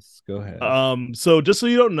 yes, go ahead. So just so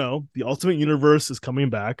you don't know, the Ultimate Universe is coming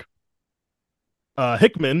back.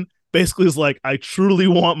 Hickman basically is like, I truly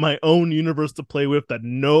want my own universe to play with that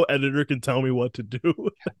no editor can tell me what to do.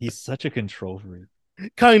 He's such a control freak.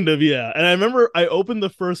 Kind of, yeah. And I remember I opened the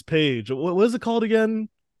first page. What is it called again?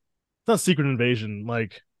 It's not Secret Invasion,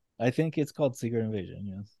 like I think it's called Secret Invasion.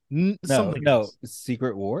 Yes. No, something no, else.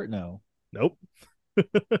 Secret War. No, Nope.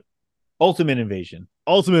 Ultimate Invasion.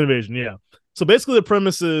 Ultimate Invasion, yeah. So basically, the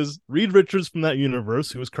premise is Reed Richards from that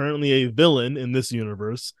universe, who is currently a villain in this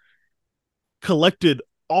universe, collected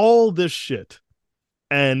all this shit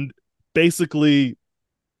and basically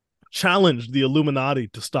challenged the Illuminati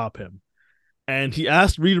to stop him. And he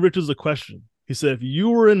asked Reed Richards a question. He said, if you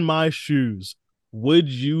were in my shoes, would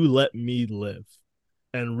you let me live?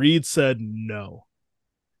 And Reed said no.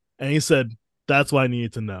 And he said, that's what I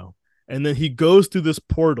needed to know. And then he goes through this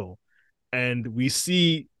portal, and we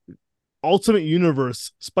see Ultimate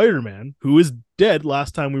Universe Spider-Man, who is dead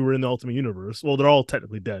last time we were in the Ultimate Universe. Well, they're all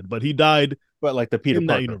technically dead, but he died But like the Peter in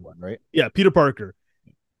that Parker universe. one, right? Yeah, Peter Parker.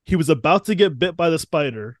 He was about to get bit by the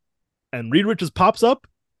spider, and Reed Richards pops up,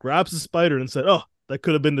 grabs the spider, and said, oh, that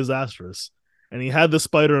could have been disastrous. And he had the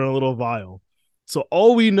spider in a little vial. So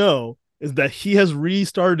all we know is that he has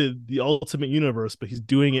restarted the Ultimate Universe, but he's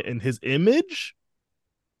doing it in his image.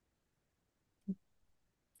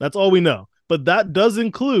 That's all we know. But that does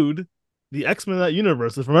include the X-Men of that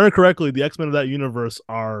universe. If I remember correctly, the X-Men of that universe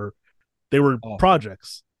they were Awful.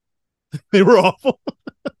 projects. They were awful.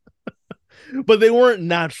 But they weren't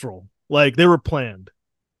natural. Like they were planned.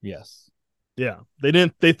 Yes. Yeah.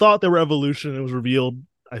 They thought they were evolution. It was revealed,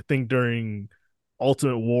 I think, during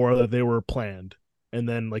Ultimate War that they were planned. And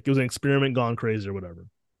then like it was an experiment gone crazy or whatever.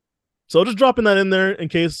 So just dropping that in there in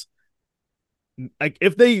case, like,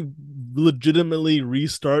 if they legitimately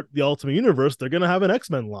restart the Ultimate Universe, they're gonna have an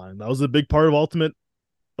X-Men line. That was a big part of Ultimate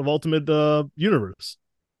Universe.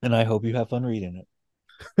 And I hope you have fun reading it.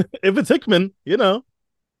 If it's Hickman,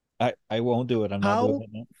 I won't do it. I'm not doing how it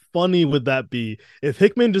now. funny would that be if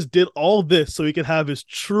Hickman just did all this so he could have his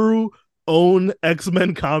true own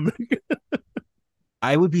X-Men comic?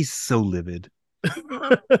 I would be so livid.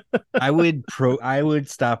 I would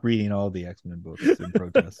stop reading all the X-Men books in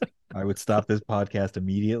protest. I would stop this podcast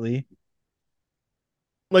immediately.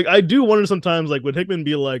 Like I do wonder sometimes, like would Hickman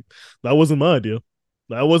be like, "That wasn't my idea.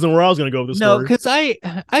 That wasn't where I was gonna go with the No, story. because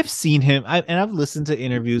I've seen him, and I've listened to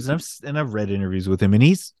interviews, and I've read interviews with him, and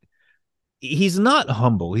he's not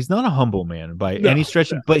humble. He's not a humble man by No, any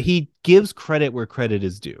stretch, but he gives credit where credit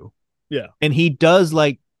is due, yeah, and he does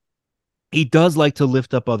like to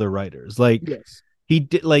lift up other writers, like yes. he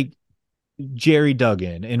did, like Jerry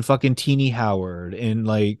Duggan and fucking Teenie Howard and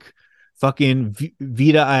like fucking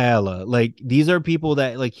Vita Ayala. Like these are people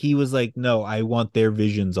that like he was like, no, I want their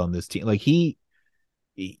visions on this team. Like he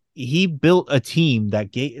built a team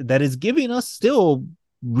that is giving us still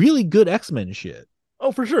really good X-Men shit.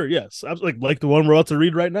 Oh, for sure, yes. Like the one we're about to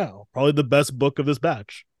read right now. Probably the best book of this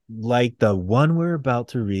batch. Like the one we're about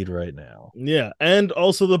to read right now. Yeah, and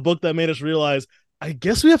also the book that made us realize, I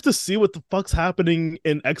guess we have to see what the fuck's happening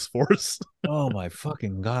in X Force. Oh my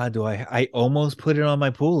fucking god, do I almost put it on my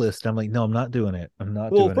pull list. I'm like, no, I'm not doing it. I'm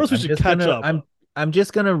not Well, doing it. first we should catch up. I'm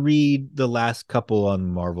just gonna read the last couple on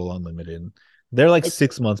Marvel Unlimited. They're like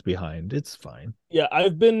 6 months behind. It's fine. Yeah,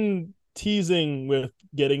 I've been teasing with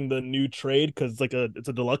getting the new trade because it's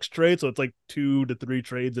a deluxe trade, so it's like 2 to 3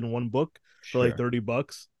 trades in one book for like Sure.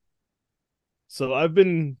 $30. So I've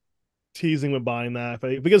been teasing with buying that.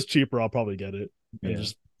 If it gets cheaper, I'll probably get it and Yeah.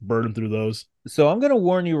 just burn through those. So I'm gonna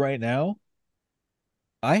warn you right now.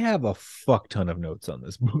 I have a fuck ton of notes on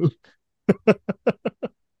this book.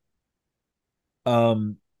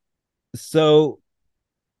 um, so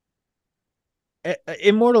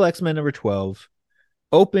Immortal X-Men number 12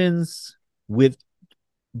 opens with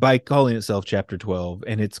by calling itself chapter 12,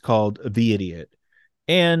 and it's called The Idiot.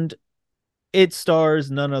 And it stars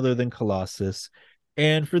none other than Colossus.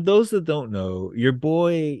 And for those that don't know, your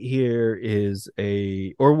boy here is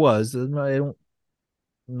or was,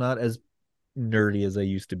 not as nerdy as I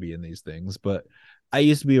used to be in these things, but I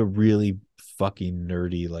used to be a really fucking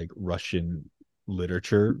nerdy, like Russian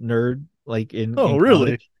literature nerd, like Oh, in really?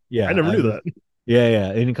 college. Yeah, I never I knew was. that.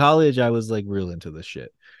 Yeah. In college, I was like real into this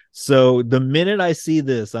shit. So the minute I see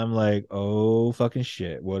this, I'm like, oh fucking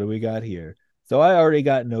shit, what do we got here? So I already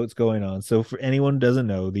got notes going on. So for anyone who doesn't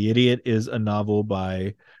know, The Idiot is a novel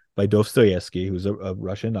by Dostoevsky, who's a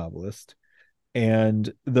Russian novelist,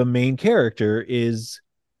 and the main character is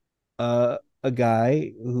a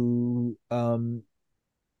guy who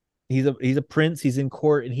he's a prince, he's in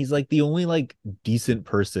court, and he's like the only like decent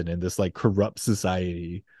person in this like corrupt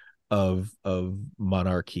society of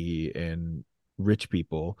monarchy and rich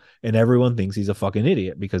people, and everyone thinks he's a fucking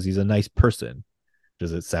idiot because he's a nice person.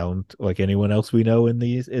 Does it sound like anyone else we know in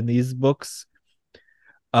these books?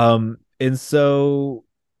 And so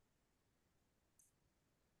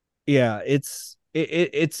yeah, it's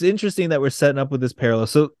interesting that we're setting up with this parallel.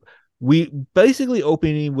 So we basically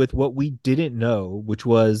opening with what we didn't know, which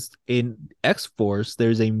was in X Force.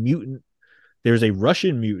 There's a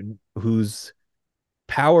Russian mutant whose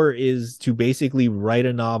power is to basically write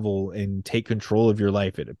a novel and take control of your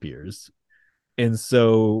life. It appears, and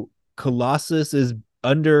so Colossus is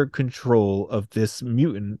under control of this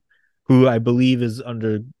mutant, who I believe is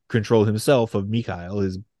under control himself of Mikhail,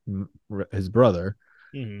 his brother.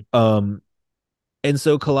 Mm-hmm. And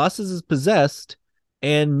so Colossus is possessed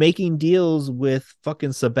and making deals with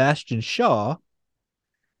fucking Sebastian Shaw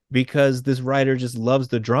because this writer just loves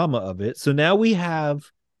the drama of it. So now we have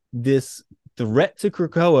this threat to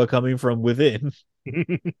Krakoa coming from within.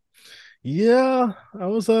 Yeah, that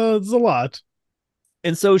was it's a lot.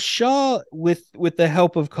 And so Shaw, with the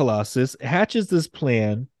help of Colossus, hatches this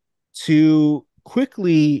plan to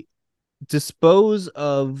quickly dispose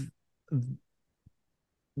of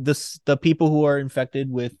the people who are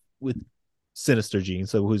infected with Sinister Gene.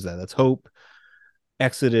 So who's that? That's Hope,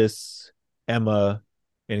 Exodus, Emma,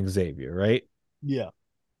 and Xavier, right? Yeah.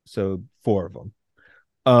 So 4 of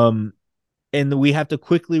them. And we have to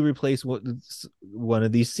quickly replace one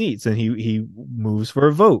of these seats, and he moves for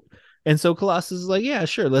a vote. And so Colossus is like, yeah,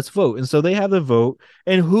 sure, let's vote. And so they have the vote.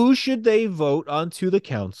 And who should they vote onto the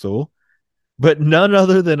council? But none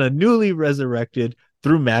other than a newly resurrected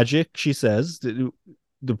through magic, she says.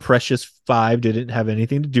 The precious 5 didn't have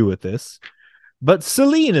anything to do with this. But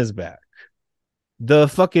Selene is back. The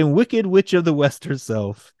fucking wicked witch of the West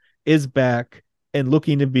herself is back and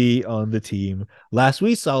looking to be on the team. Last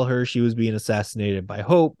we saw her, she was being assassinated by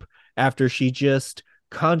Hope after she just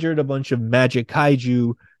conjured a bunch of magic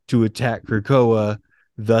kaiju to attack Krakoa,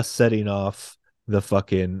 thus setting off the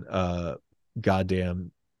fucking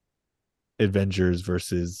goddamn Avengers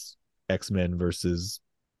versus X-Men versus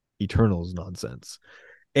Eternals nonsense.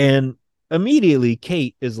 And immediately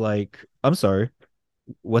Kate is like, I'm sorry,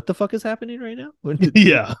 what the fuck is happening right now?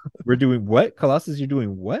 Yeah. We're doing what? Colossus, you're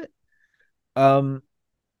doing what? And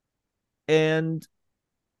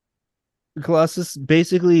Colossus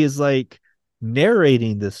basically is like,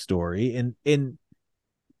 narrating this story, and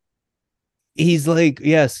he's like,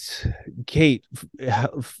 yes, Kate,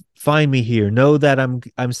 find me here, know that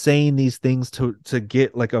I'm saying these things to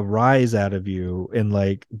get like a rise out of you, and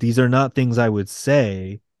like these are not things I would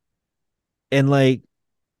say. And like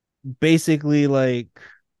basically like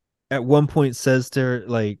at one point says to her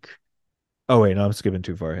like, oh wait, no, I'm skipping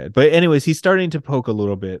too far ahead, but anyways, he's starting to poke a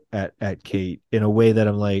little bit at Kate in a way that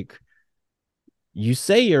I'm like, you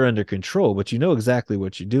say you're under control, but you know exactly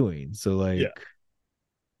what you're doing, so like, Yeah.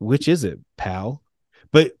 which is it, pal?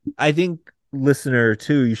 But I think, listener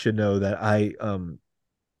too, you should know that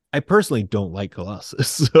I personally don't like Colossus.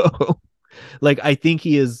 So like I think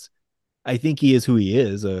he is who he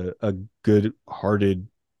is, a good-hearted,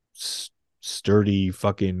 sturdy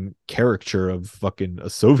fucking caricature of fucking a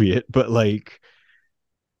Soviet, but like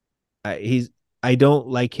he's I don't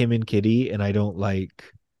like him and Kitty, and I don't like,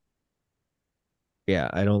 yeah,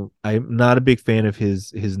 I'm not a big fan of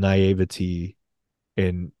his naivety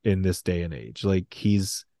in this day and age. Like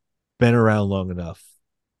he's been around long enough,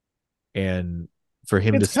 and for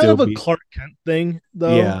him to It's kind still of a be, Clark Kent thing,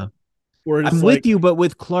 though, yeah, where it's I'm like, with you, but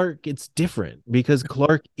with Clark it's different because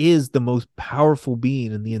Clark is the most powerful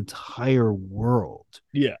being in the entire world.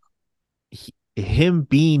 yeah, Him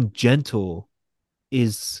being gentle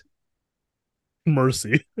is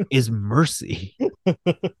mercy. mercy.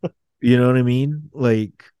 You know what I mean?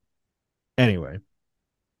 Like, anyway,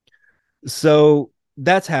 so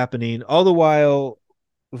that's happening all the while.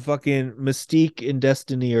 Fucking Mystique and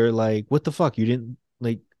Destiny are like, what the fuck, you didn't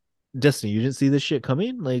like, Destiny, you didn't see this shit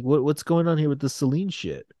coming? Like what's going on here with the Celine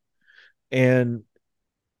shit? And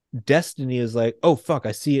Destiny is like, oh fuck,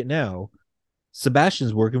 I see it now,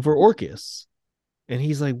 Sebastian's working for Orcus. And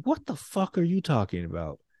he's like, what the fuck are you talking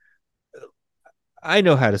about? I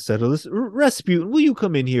know how to settle this. Rasputin, will you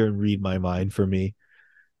come in here and read my mind for me?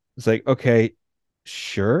 It's like, okay,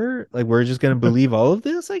 sure, like we're just gonna believe all of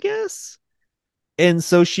this, I guess. And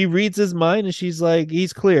so she reads his mind and she's like,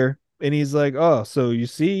 he's clear. And he's like, oh, so you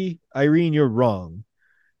see, Irene, you're wrong.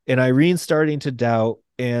 And Irene's starting to doubt.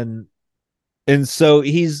 And so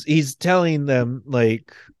he's telling them,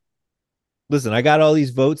 like, listen, I got all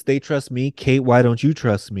these votes. They trust me. Kate, why don't you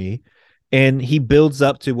trust me? And he builds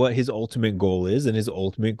up to what his ultimate goal is. And his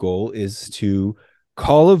ultimate goal is to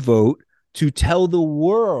call a vote to tell the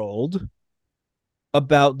world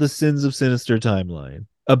about the Sins of Sinister timeline,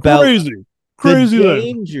 about Crazy, the crazy thing.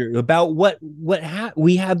 danger, about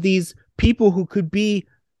we have these people who could be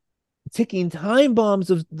ticking time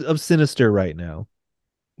bombs of Sinister right now.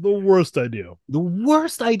 The worst idea. The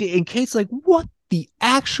worst idea. In case, like, what the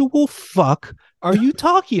actual fuck are you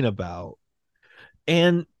talking about?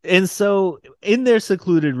 And so in their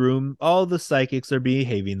secluded room, all the psychics are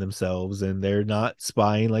behaving themselves and they're not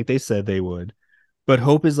spying like they said they would. But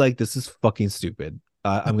Hope is like, this is fucking stupid.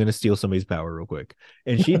 I'm gonna steal somebody's power real quick,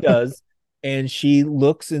 and she does. And she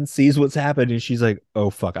looks and sees what's happened, and she's like, oh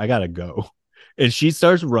fuck, I gotta go. And she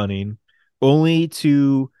starts running, only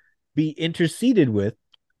to be interceded with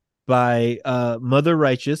by Mother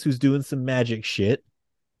Righteous, who's doing some magic shit.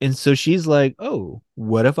 And so she's like, oh,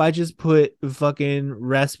 what if I just put fucking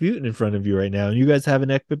Rasputin in front of you right now and you guys have an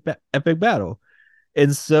epic battle?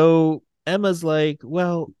 And so Emma's like,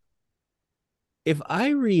 well, if I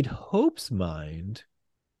read Hope's mind,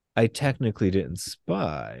 I technically didn't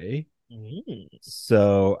spy. Mm.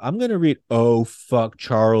 So I'm going to read, oh, fuck,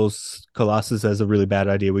 Charles Colossus has a really bad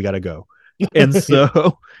idea. We got to go. And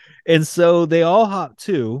so, and so they all hop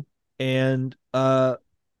to and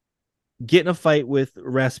get in a fight with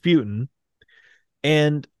Rasputin.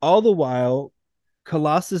 And all the while,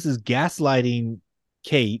 Colossus is gaslighting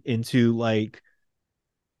Kate into like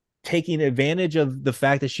taking advantage of the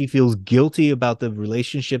fact that she feels guilty about the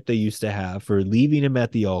relationship they used to have for leaving him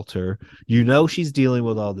at the altar. You know, she's dealing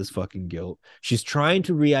with all this fucking guilt. She's trying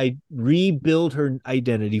to rebuild her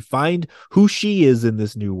identity, find who she is in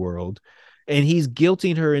this new world. And he's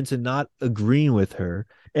guilting her into not agreeing with her.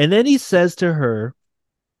 And then he says to her,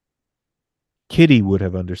 Kitty would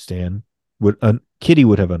have Kitty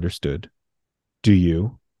would have understood. Do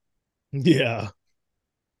you? Yeah.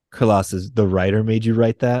 Colossus, the writer made you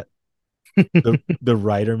write that? The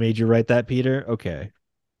writer made you write that, Peter? Okay.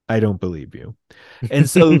 I don't believe you. And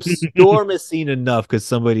so Storm has seen enough because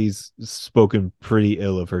somebody's spoken pretty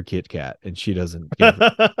ill of her Kit Kat, and she doesn't give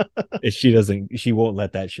she won't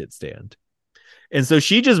let that shit stand. And so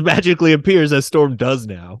she just magically appears as Storm does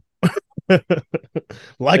now.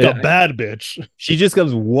 Like a bad bitch. She just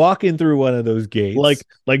comes walking through one of those gates.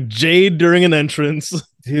 Like Jade during an entrance.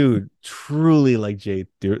 Dude, truly like Jade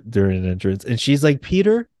during an entrance. And she's like,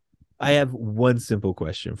 Peter, I have one simple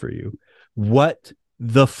question for you. What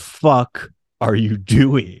the fuck are you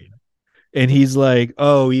doing? And he's like,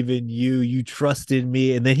 oh, even you trusted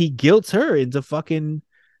me. And then he guilts her into fucking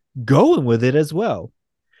going with it as well.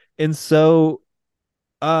 And so,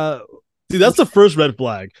 See, that's the first red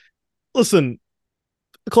flag. Listen,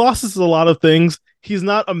 Colossus is a lot of things. He's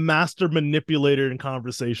not a master manipulator in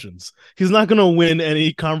conversations. He's not going to win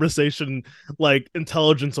any conversation like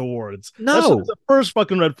intelligence awards. That's no, the first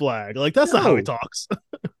fucking red flag. Like that's not how he no, talks.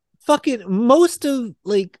 fucking most of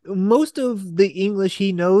the English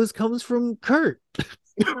he knows comes from Kurt.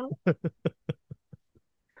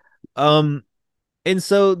 Um, and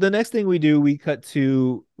so the next thing we do, we cut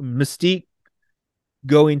to Mystique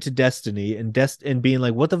going to Destiny and being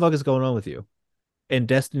like, "What the fuck is going on with you?" And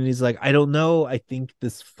Destiny's like, "I don't know. I think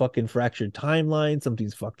this fucking fractured timeline,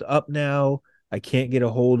 something's fucked up now. I can't get a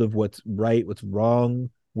hold of what's right, what's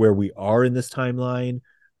wrong, where we are in this timeline.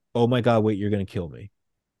 Oh my god, wait, you're gonna kill me."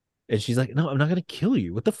 And she's like, "No, I'm not gonna kill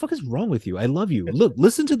you. What the fuck is wrong with you? I love you. Look,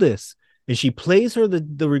 listen to this." And she plays her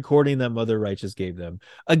the recording that Mother Righteous gave them.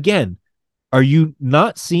 Again, are you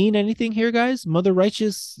not seeing anything here, guys? Mother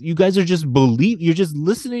Righteous, you guys are just you're just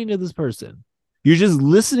listening to this person. You're just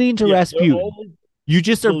listening to Rasputin. You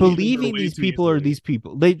just are believing these people are these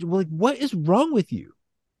people. They like, what is wrong with you?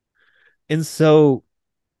 And so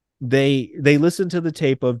they listen to the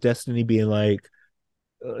tape of Destiny being like,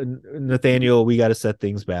 Nathaniel, we got to set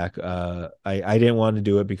things back. I didn't want to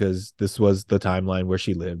do it because this was the timeline where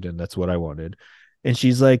she lived, and that's what I wanted. And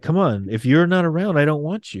she's like, "Come on, if you're not around, I don't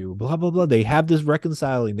want you." Blah blah blah. They have this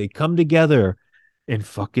reconciling. They come together, and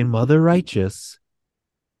fucking Mother Righteous,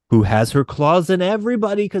 who has her claws in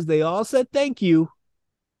everybody because they all said thank you,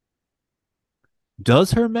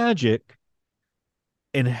 does her magic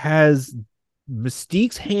and has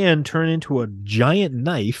Mystique's hand turn into a giant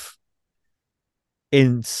knife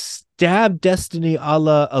and stab Destiny a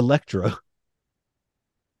la Electra.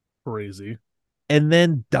 Crazy. And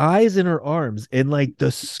then dies in her arms. And like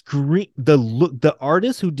the screen, the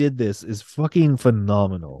artist who did this is fucking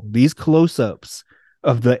phenomenal. These close-ups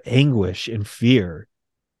of the anguish and fear.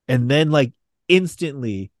 And then like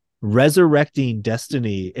instantly resurrecting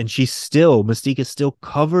Destiny, and Mystique is still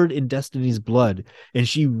covered in Destiny's blood, and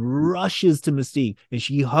she rushes to Mystique and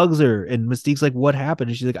she hugs her, and Mystique's like, "What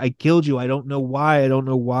happened?" And she's like, "I killed you. I don't know why.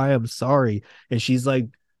 I'm sorry." And she's like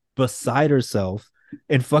beside herself,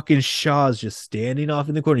 and fucking Shaw's just standing off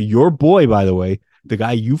in the corner. Your boy, by the way, the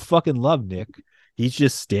guy you fucking love, Nick, he's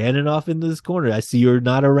just standing off in this corner. I see you're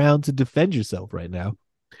not around to defend yourself right now.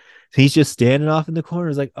 He's just standing off in the corner.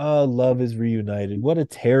 It's like, oh, love is reunited. What a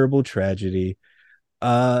terrible tragedy.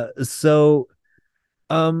 So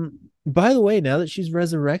by the way, now that she's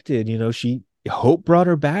resurrected, Hope brought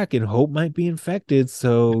her back, and Hope might be infected,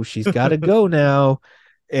 so she's gotta go now.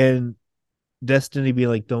 And Destiny be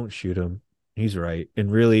like, "Don't shoot him. He's right." And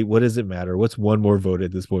really, what does it matter? What's one more vote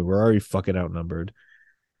at this point? We're already fucking outnumbered.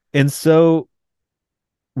 And so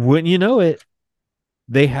wouldn't you know it,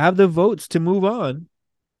 they have the votes to move on.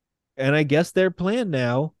 And I guess their plan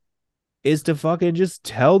now is to fucking just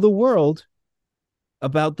tell the world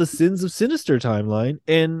about the Sins of Sinister timeline.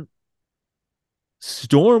 And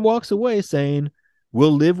Storm walks away saying,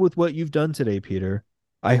 "We'll live with what you've done today, Peter.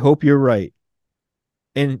 I hope you're right."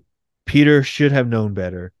 And Peter should have known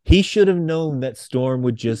better. He should have known that Storm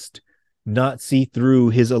would just not see through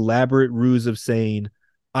his elaborate ruse of saying,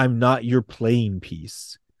 "I'm not your playing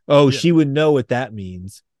piece." Oh, yeah. She would know what that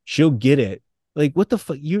means. She'll get it. Like, what the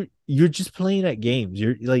fuck? You're just playing at games.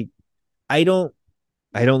 You're like, I don't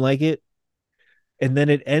like it. And then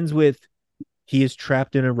it ends with, "He is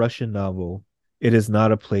trapped in a Russian novel. It is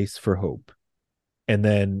not a place for hope." And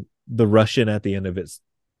then the Russian at the end of it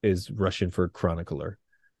is Russian for chronicler,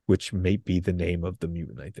 which may be the name of the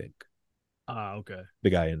mutant, I think. Okay. The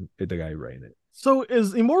guy writing it. So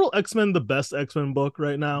is Immortal X-Men the best X-Men book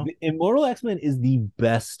right now? Immortal X-Men is the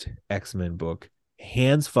best X-Men book,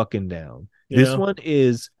 hands fucking down. Yeah. This one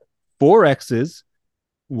is 4 X's.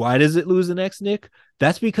 Why does it lose an X, Nick?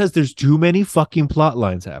 That's because there's too many fucking plot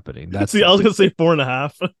lines happening. I was gonna say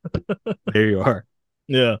 4.5. There you are.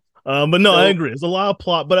 Yeah. But no, I agree. It's a lot of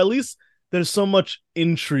plot, but at least there's so much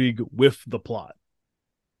intrigue with the plot.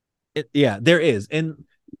 Yeah, there is. And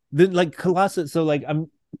then like Colossus, so like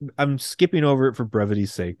I'm skipping over it for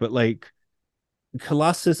brevity's sake, but like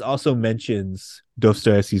Colossus also mentions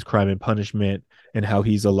Dostoevsky's Crime and Punishment and how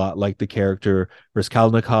he's a lot like the character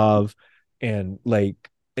Raskolnikov, and like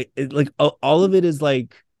all of it is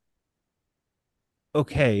like,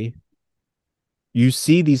 okay, you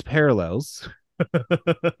see these parallels.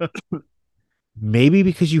 Maybe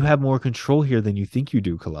because you have more control here than you think you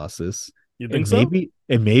do, Colossus. You think so?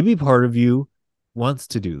 Maybe part of you wants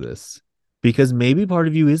to do this. because maybe part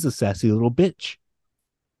of you is a sassy little bitch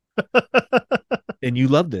and you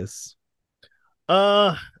love this.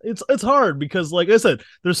 It's hard because, like I said,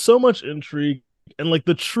 there's so much intrigue, and like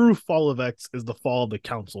the true fall of X is the fall of the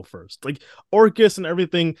council first. Like Orcus and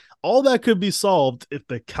everything, all that could be solved if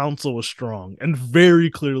the council was strong, and very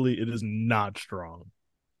clearly it is not strong.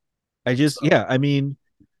 Yeah, I mean,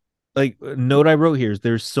 like, note I wrote here is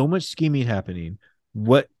there's so much scheming happening.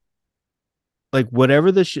 What, like,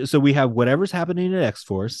 whatever so we have whatever's happening at X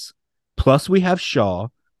Force, plus we have Shaw,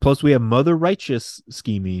 plus we have Mother Righteous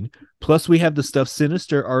scheming, plus we have the stuff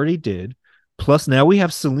Sinister already did, plus now we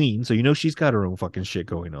have Selene, so you know she's got her own fucking shit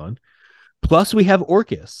going on. Plus we have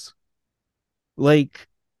Orcus. Like,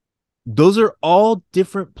 those are all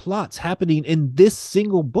different plots happening in this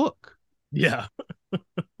single book. Yeah.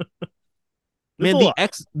 Man,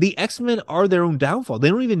 the X-Men are their own downfall. They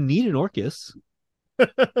don't even need an Orcus. They're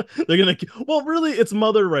gonna, well, really, it's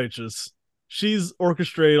Mother Righteous. She's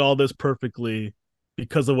orchestrated all this perfectly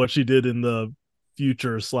because of what she did in the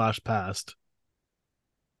future/past.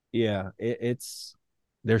 Yeah,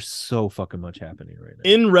 there's so fucking much happening right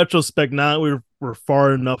now. In retrospect, now we're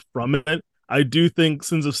far enough from it. I do think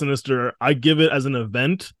Sins of Sinister, I give it as an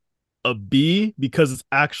event a B because it's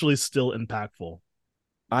actually still impactful.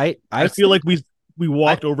 I feel like we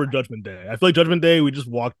walked over Judgment Day. I feel like Judgment Day, we just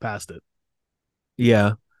walked past it.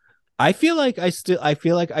 Yeah. I feel like I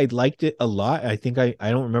liked it a lot. I think I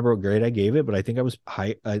don't remember what grade I gave it, but I think I was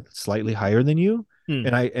slightly higher than you.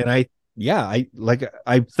 And I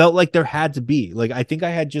felt like there had to be, like, I think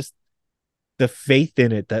I had just the faith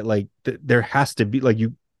in it that like there has to be, like,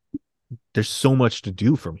 there's so much to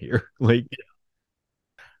do from here. Like,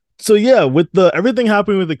 so yeah, with the everything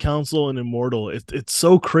happening with the council and Immortal, it's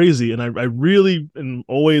so crazy, and I really am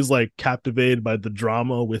always like captivated by the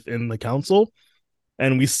drama within the council.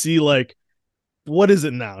 And we see, like, what is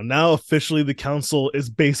it now? Now officially the council is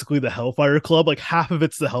basically the Hellfire Club. Like half of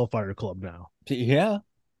it's the Hellfire Club now. Yeah.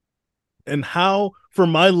 And how, for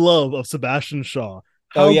my love of Sebastian Shaw.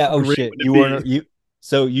 Oh yeah. Oh shit.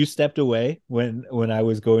 So you stepped away when I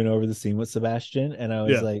was going over the scene with Sebastian, and I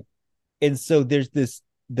was like, and so there's this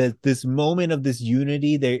moment of this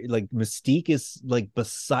unity. They, like, Mystique is like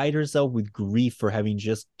beside herself with grief for having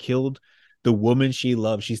just killed the woman she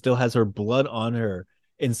loves. She still has her blood on her,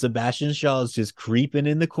 and Sebastian Shaw is just creeping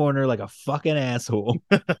in the corner like a fucking asshole.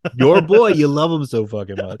 Your boy, you love him so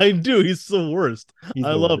fucking much. I do. He's the worst.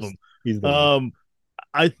 I love him. He's the worst.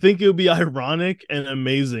 I think it would be ironic and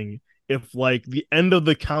amazing if, like, the end of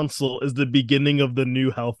the council is the beginning of the new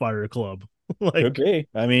Hellfire Club. Like, could be.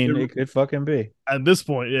 I mean, it could fucking be. At this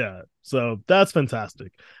point, yeah. So that's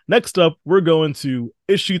fantastic. Next up, we're going to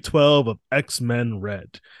issue 12 of X-Men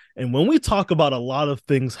Red. And when we talk about a lot of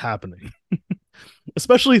things happening,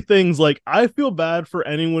 especially things like, I feel bad for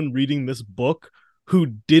anyone reading this book who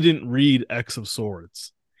didn't read X of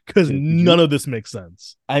Swords, because none of this makes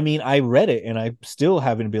sense. I mean, I read it and I still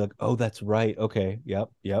having to be like, oh, that's right. Okay. Yep.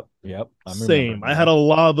 Same. I had a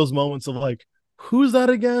lot of those moments of like, who's that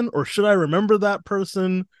again? Or should I remember that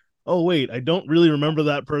person? Oh, wait, I don't really remember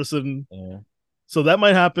that person. Yeah. So that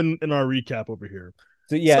might happen in our recap over here.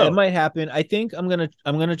 So yeah, it might happen. I think I'm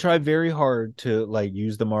gonna try very hard to, like,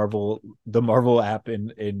 use the Marvel app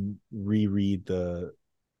and reread the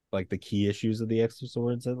key issues of the X of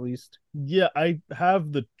Swords at least. Yeah, I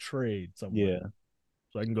have the trade somewhere. Yeah,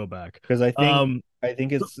 so I can go back because I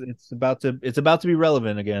think it's about to be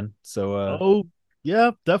relevant again. So oh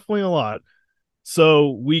yeah, definitely a lot. So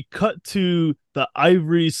we cut to the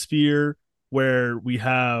Ivory Sphere where we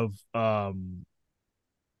have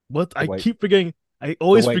keep forgetting. I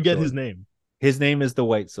always forget his name. His name is the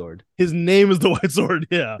White Sword. His name is the White Sword.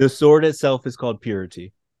 Yeah. The sword itself is called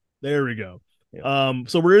Purity. There we go. Yeah.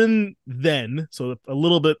 So we're in then, so a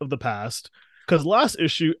little bit of the past, because last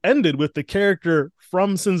issue ended with the character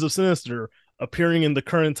from Sins of Sinister appearing in the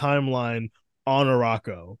current timeline on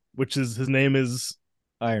Arakko, which is, his name is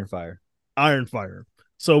Ironfire.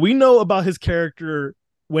 So we know about his character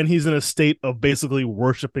when he's in a state of basically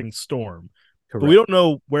worshiping Storm. Correct. But we don't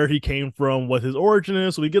know where he came from, what his origin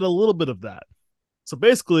is, so we get a little bit of that. So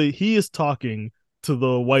basically, he is talking to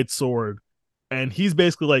the White Sword, and he's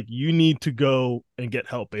basically like, you need to go and get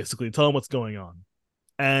help, basically. Tell him what's going on.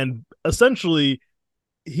 And essentially,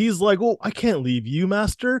 he's like, well, I can't leave you,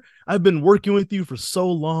 Master. I've been working with you for so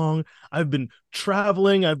long. I've been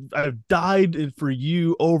traveling. I've died for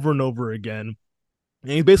you over and over again.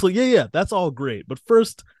 And he's basically, yeah, that's all great. But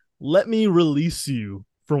first, let me release you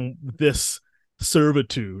from this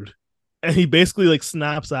servitude. And he basically, like,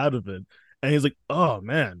 snaps out of it. And he's like, oh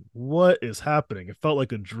man, what is happening? It felt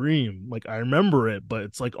like a dream. Like, I remember it, but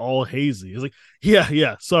it's like all hazy. He's like,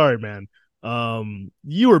 yeah, sorry, man.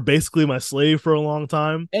 You were basically my slave for a long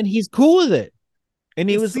time. And he's cool with it. And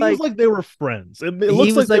he It was seems like, like they were friends. It he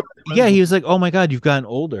looks like was they like, were yeah, friends. he was like, oh my God, you've gotten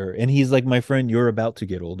older. And he's like, my friend, you're about to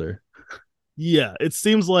get older. Yeah, it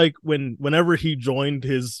seems like whenever he joined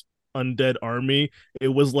his undead army, it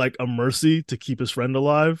was like a mercy to keep his friend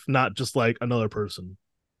alive, not just like another person.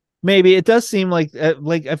 Maybe it does seem like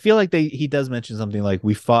I feel like he does mention something like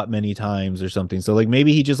we fought many times or something. So like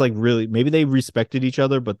maybe he just like really maybe they respected each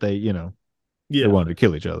other, but they Yeah. wanted to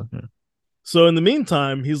kill each other. Yeah. So in the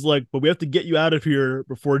meantime, he's like, "But we have to get you out of here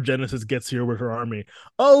before Genesis gets here with her army."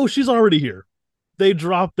 Oh, she's already here. They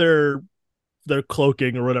drop their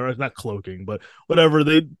cloaking or whatever. Not cloaking, but whatever.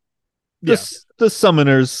 They yeah, The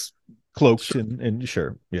summoners cloaked sure. and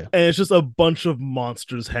sure, yeah. And it's just a bunch of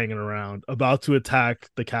monsters hanging around, about to attack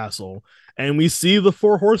the castle. And we see the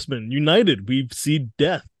four horsemen united. We see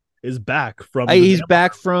Death is back from the He's vampire.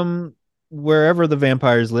 back from wherever the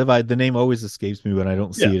vampires live. The name always escapes me when I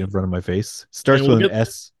don't Yeah, see it in front of my face. and Starts with an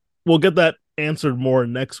S. we'll get that answered more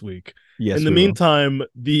next week. In Yes, the we will. meantime,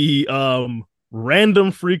 the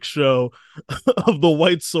random freak show of the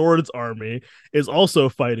White Swords army is also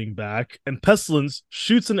fighting back, and Pestilence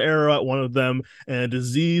shoots an arrow at one of them, and a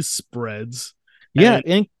disease spreads. Yeah,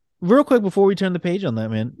 and real quick before we turn the page on that,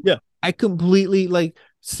 man. Yeah, I completely like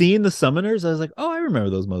seeing the summoners. I was like, oh, I remember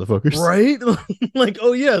those motherfuckers. right. Like,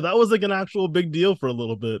 oh yeah, that was like an actual big deal for a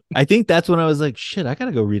little bit. I think that's when I was like, shit, I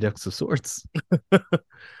gotta go read X of Swords.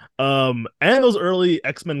 And those early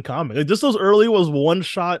X-Men comics, like just those early was one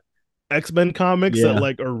shot X-Men comics that Yeah,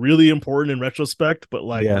 like are really important in retrospect, but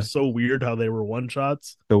like yeah, were so weird how they were one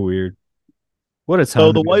shots. so weird. What a So time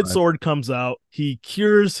to the be White alive. Sword comes out. He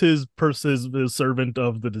cures his servant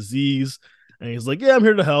of the disease, and he's like, "Yeah, I'm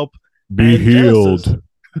here to help." Be And healed.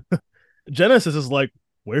 Genesis is like,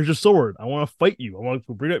 "Where's your sword? I want to fight you. I want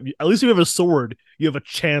to bring it. At least you have a sword. You have a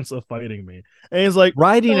chance of fighting me." And he's like,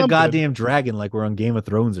 Riding "No, a I'm good." goddamn dragon like we're on Game of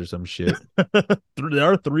Thrones or some shit. There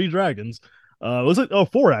are three dragons. It was like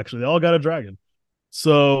four actually. They all got a dragon.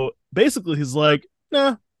 So basically, he's like,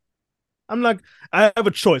 "Nah, I'm not. I have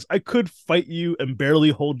a choice. I could fight you and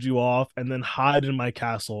barely hold you off and then hide in my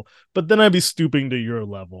castle, but then I'd be stooping to your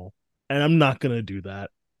level. And I'm not going to do that."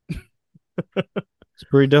 It's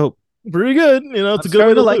pretty dope. Pretty good. It's I'm a good way starting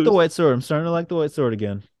to to like the lose. White Sword. I'm starting to like the White Sword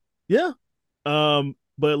again. Yeah. But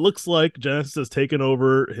it looks like Genesis has taken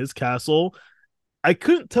over his castle. I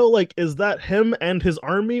couldn't tell, like, is that him and his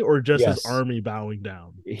army or just his Yes. army bowing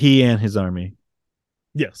down? He and his army.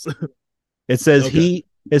 Yes. It says Okay.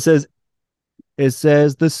 it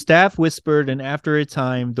says the staff whispered, and after a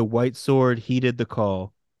time the White Sword heeded the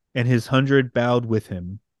call, and his 100 bowed with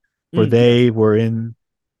him, for Yeah. they were in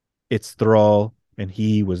its thrall, and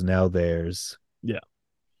he was now theirs. Yeah.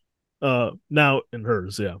 Now in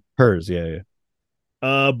hers, yeah. Hers, yeah,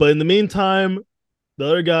 yeah. But in the meantime, the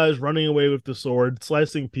other guy's running away with the sword,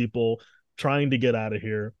 slicing people, trying to get out of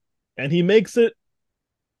here. And he makes it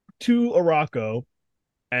to Araco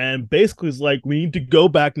and basically is like, we need to go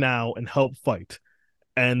back now and help fight.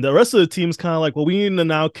 And the rest of the team's kind of like, well, we need to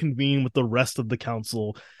now convene with the rest of the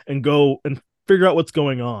council and go and figure out what's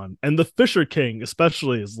going on. And the Fisher King,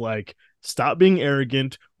 especially, is like, stop being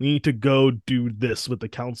arrogant. We need to go do this with the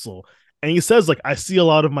council. And he says, like, I see a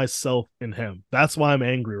lot of myself in him. That's why I'm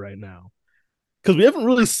angry right now. Because we haven't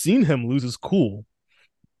really seen him lose his cool.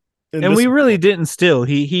 And we really didn't still.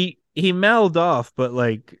 He mouthed off, but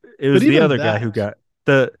like it was the other guy who got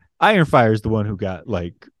the Ironfire is the one who got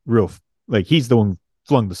like real like he's the one who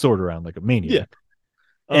flung the sword around like a maniac.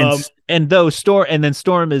 Yeah. And though Storm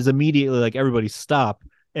is immediately like everybody stop,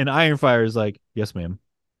 and Ironfire is like, yes, ma'am.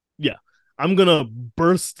 Yeah. I'm gonna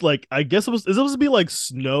burst, like, I guess is it supposed to be like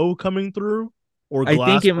snow coming through or glass? I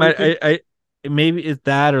think it breaking? might maybe it's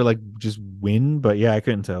that or like just wind, but yeah, I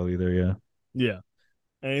couldn't tell either. Yeah. Yeah.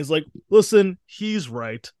 And he's like, listen, he's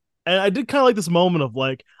right. And I did kind of like this moment of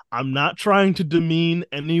like, I'm not trying to demean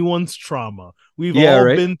anyone's trauma. We've all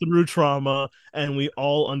been through trauma and we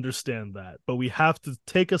all understand that. But we have to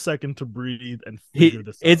take a second to breathe and figure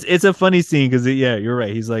this out. It's a funny scene because yeah, you're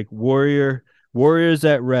right. He's like, warriors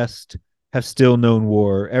at rest have still known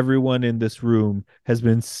war. Everyone in this room has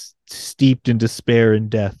been steeped in despair and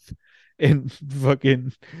death. And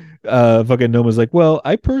fucking Noma's like, well,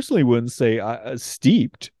 I personally wouldn't say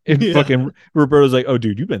steeped. And fucking Roberto's like, oh,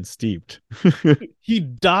 dude, you've been steeped. He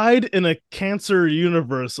died in a cancer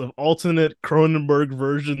universe of alternate Cronenberg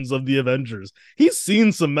versions of the Avengers. He's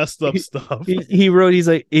seen some messed up stuff. He wrote, he's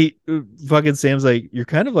like, fucking Sam's like, you're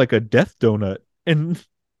kind of like a death donut. And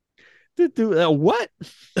what?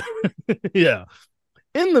 Yeah.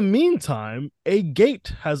 In the meantime, a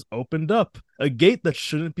gate has opened up, a gate that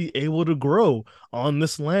shouldn't be able to grow on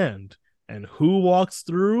this land. And who walks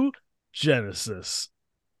through? Genesis.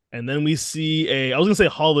 And then we see I was gonna say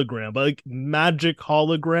hologram, but like magic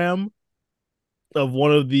hologram of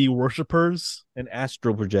one of the worshippers. An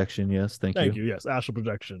astral projection. Yes, Thank you. Yes, astral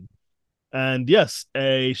projection. And yes,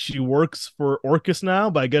 she works for Orcus now,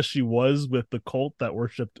 but I guess she was with the cult that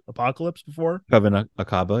worshipped Apocalypse before. Coven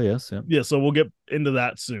Akaba. Yes. Yeah. Yeah, so we'll get into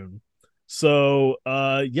that soon. So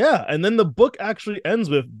yeah, and then the book actually ends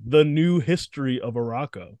with the new history of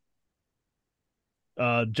Arakko.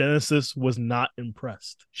 Genesis was not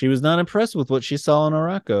impressed. She was not impressed with what she saw in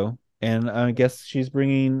Arakko, and I guess she's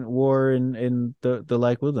bringing war and the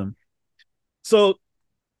like with them. So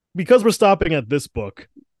because we're stopping at this book,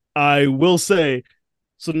 I will say,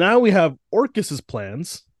 so now we have Orcus's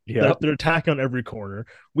plans. Yeah, they're attacking on every corner.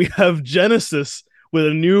 We have Genesis with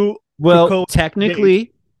a new.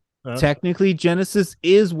 Technically, Genesis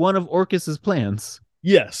is one of Orcus's plans.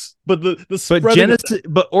 Yes, but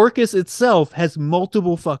but Orcus itself has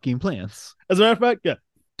multiple fucking plans. As a matter of fact, yeah.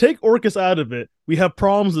 Take Orcus out of it. We have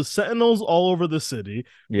problems with sentinels all over the city.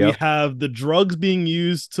 Yep. We have the drugs being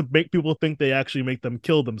used to make people think they actually make them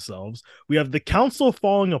kill themselves. We have the council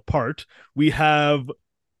falling apart. We have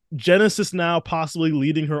Genesis now possibly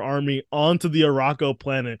leading her army onto the Arakko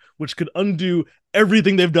planet, which could undo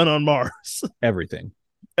everything they've done on Mars. Everything.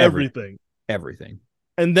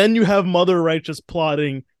 And then you have Mother Righteous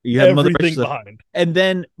plotting everything behind. And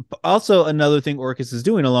then also another thing Orcus is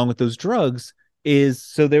doing along with those drugs is,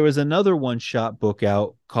 so there was another one-shot book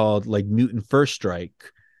out called like Mutant First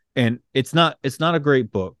Strike, and it's not a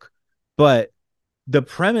great book, but the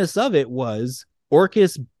premise of it was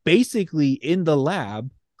Orcus basically in the lab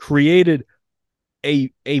created a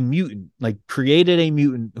mutant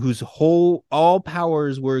whose all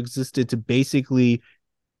powers were existed to basically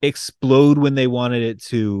explode when they wanted it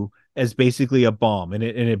to, as basically a bomb, and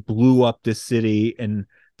it blew up the city, and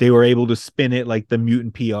they were able to spin it like the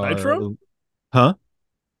mutant PR. Nitro? Huh?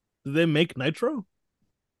 Did they make Nitro?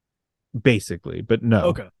 Basically, but no.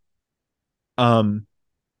 Okay.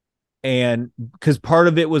 And because part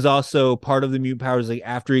of it was also part of the mutant powers, like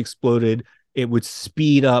after he exploded, it would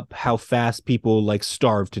speed up how fast people like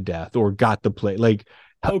starved to death or got the play. Like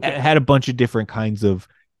it had a bunch of different kinds of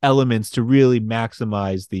elements to really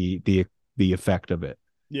maximize the effect of it.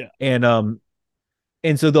 Yeah.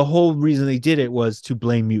 And so the whole reason they did it was to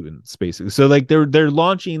blame mutants, basically. So like they're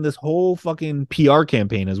launching this whole fucking PR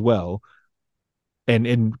campaign as well,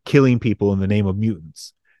 and killing people in the name of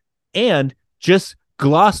mutants. And just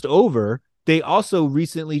glossed over, they also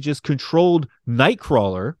recently just controlled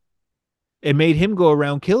Nightcrawler and made him go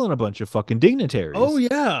around killing a bunch of fucking dignitaries. Oh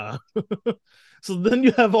yeah. So then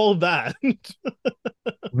you have all that.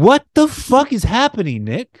 What the fuck is happening,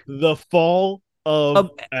 Nick? The fall of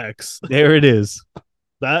X. There it is.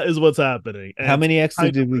 That is what's happening. And how many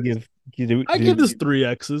X's did we give? I give this 3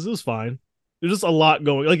 X's. It was fine. There's just a lot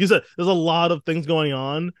going. Like you said, there's a lot of things going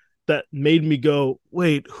on that made me go,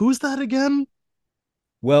 wait, who's that again?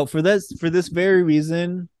 Well, for this very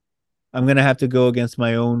reason, I'm gonna have to go against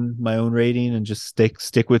my own rating and just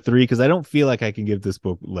stick with 3, because I don't feel like I can give this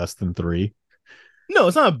book less than 3. No,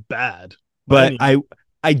 it's not bad. But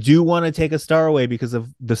I do want to take a star away because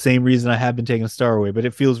of the same reason I have been taking a star away, but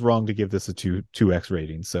it feels wrong to give this a 2x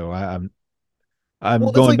rating. So I'm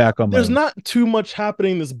going back on my There's own. Not too much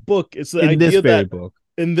happening in this book. It's the idea that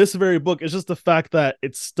in this very book, it's just the fact that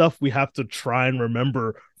it's stuff we have to try and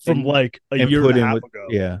remember from like a year and a half ago.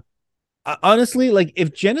 Yeah. Honestly, like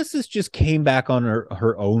if Genesis just came back on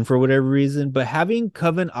her own for whatever reason, but having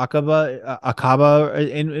Coven Akaba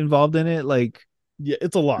involved in it, like, yeah,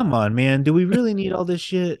 it's a lot. Come on, man. Do we really need all this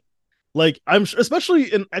shit? Like, I'm sure,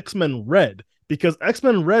 especially in X-Men Red, because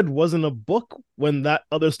X-Men Red wasn't a book when that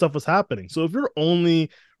other stuff was happening. So if you're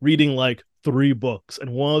only reading like 3 books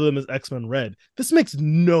and one of them is X-Men Red, this makes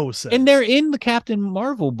no sense. And they're in the Captain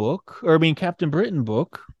Marvel book, or I mean Captain Britain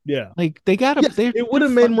book. Yeah. Like they got to. Yeah, it would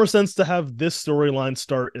have made more sense to have this storyline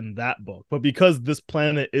start in that book, but because this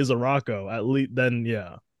planet is Arakko, at least then,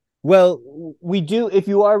 yeah. Well, we do. If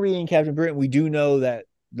you are reading Captain Britain, we do know that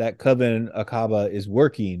Coven Akaba is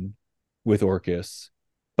working with Orcus,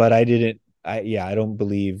 but I don't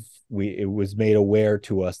believe it was made aware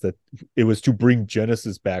to us that it was to bring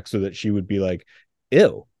Genesis back so that she would be like,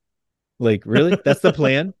 ew, like really? That's the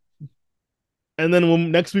plan. And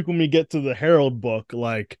then next week when we get to the Herald book,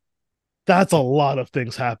 like that's a lot of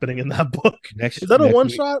things happening in that book. Is that a one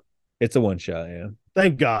shot? It's a one shot, yeah.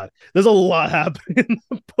 Thank God. There's a lot happening in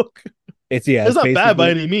the book. It's not bad by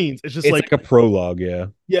any means. It's just like a prologue, yeah.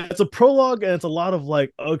 Yeah, it's a prologue, and it's a lot of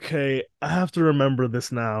like, okay, I have to remember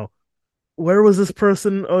this now. Where was this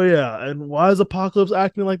person? Oh yeah, and why is Apocalypse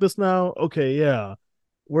acting like this now? Okay, yeah.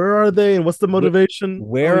 Where are they, and what's the motivation?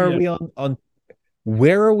 Where are we on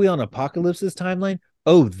where are we on Apocalypse's timeline?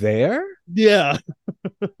 Oh, there? Yeah.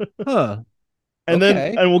 Huh. And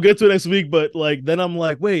then Okay. we'll get to it next week, but like then I'm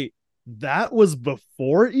like, wait, that was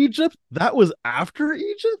before Egypt? That was after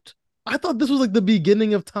Egypt? I thought this was like the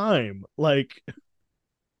beginning of time. Like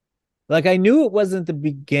Like I knew it wasn't the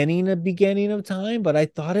beginning of time, but I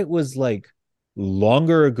thought it was like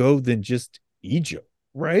longer ago than just Egypt.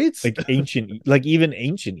 right? Like even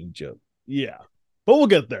ancient Egypt. Yeah. But we'll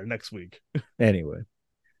get there next week. Anyway.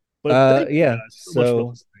 But thank you Yeah. guys so much for So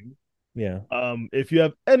listening. yeah. If you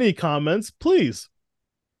have any comments, please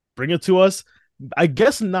bring it to us. I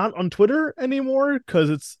guess not on Twitter anymore because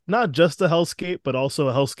it's not just a hellscape, but also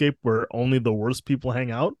a hellscape where only the worst people hang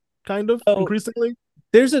out, kind of increasingly.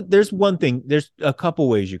 There's one thing, there's a couple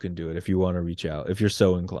ways you can do it if you want to reach out, if you're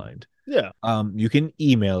so inclined. Yeah. You can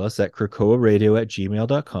email us at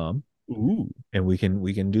krakoaradio@gmail.com. Ooh. And we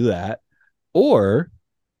can do that. Or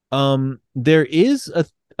there is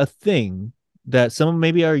a thing that some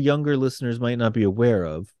maybe our younger listeners might not be aware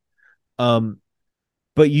of.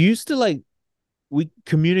 But you used to like we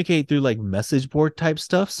communicate through like message board type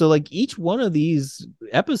stuff. So like each one of these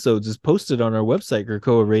episodes is posted on our website,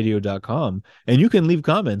 krakoaradio.com, and you can leave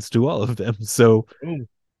comments to all of them. So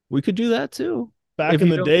we could do that too. Back in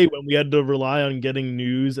the day when we had to rely on getting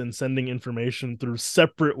news and sending information through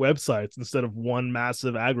separate websites instead of one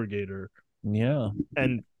massive aggregator. Yeah.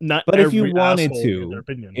 And not but if you wanted to,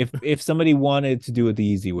 if somebody wanted to do it the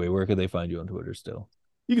easy way, where could they find you on Twitter still?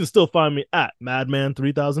 You can still find me at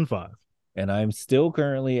Madman3005. And I'm still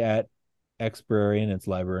currently at Xbrarian. It's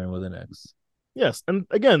librarian with an X. Yes. And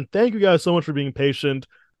again, thank you guys so much for being patient.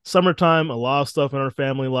 Summertime, a lot of stuff in our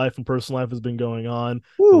family life and personal life has been going on.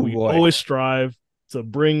 Ooh, but we always strive to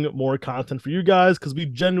bring more content for you guys because we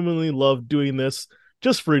genuinely love doing this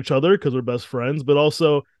just for each other because we're best friends, but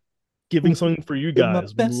also giving something for you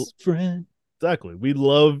guys. My best friend. Exactly. We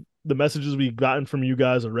love the messages we've gotten from you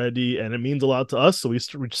guys already, and it means a lot to us. So we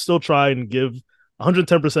still try and give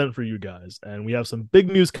 110% for you guys. And we have some big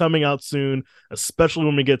news coming out soon, especially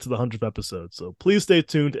when we get to the 100th episode. So please stay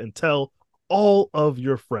tuned and tell all of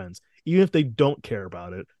your friends, even if they don't care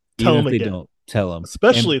about it. Tell them again. Don't tell them,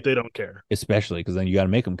 especially if they don't care. Especially because then you got to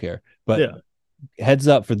make them care. But yeah, heads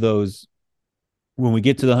up for those. When we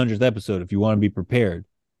get to the 100th episode, if you want to be prepared,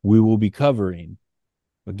 we will be covering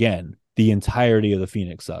again the entirety of the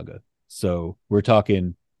Phoenix Saga. So we're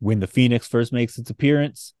talking when the Phoenix first makes its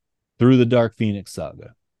appearance through the Dark Phoenix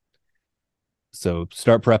Saga. So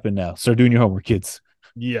start prepping now. Start doing your homework, kids.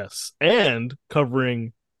 Yes, and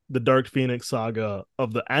covering the Dark Phoenix Saga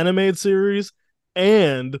of the animated series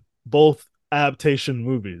and both adaptation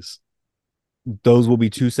movies. Those will be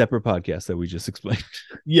two separate podcasts that we just explained.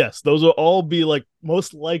 Yes, those will all be like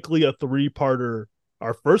most likely a 3-parter.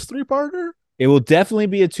 Our first 3-parter? It will definitely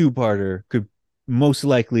be a 2-parter. Could most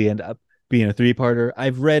likely end up being a 3-parter.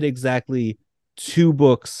 I've read exactly 3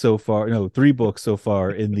 books so far in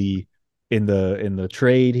the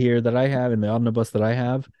trade here that I have, in the omnibus that I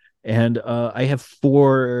have, and I have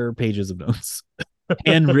 4 pages of notes.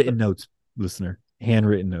 Handwritten notes, listener.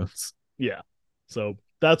 Handwritten notes. Yeah. So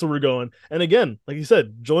that's where we're going. And again, like you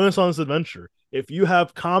said, join us on this adventure. If you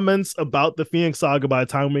have comments about the Phoenix Saga by the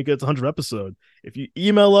time we get to 100th episode, if you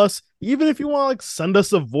email us, even if you want to like send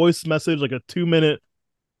us a voice message, like a 2-minute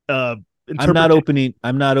I'm not opening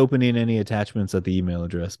any attachments at the email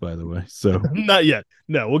address, by the way. So not yet.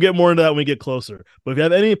 No, we'll get more into that when we get closer. But if you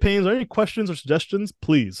have any opinions or any questions or suggestions,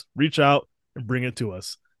 please reach out and bring it to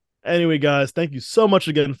us. Anyway, guys, thank you so much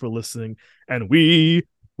again for listening, and we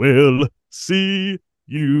will see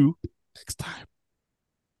you next time.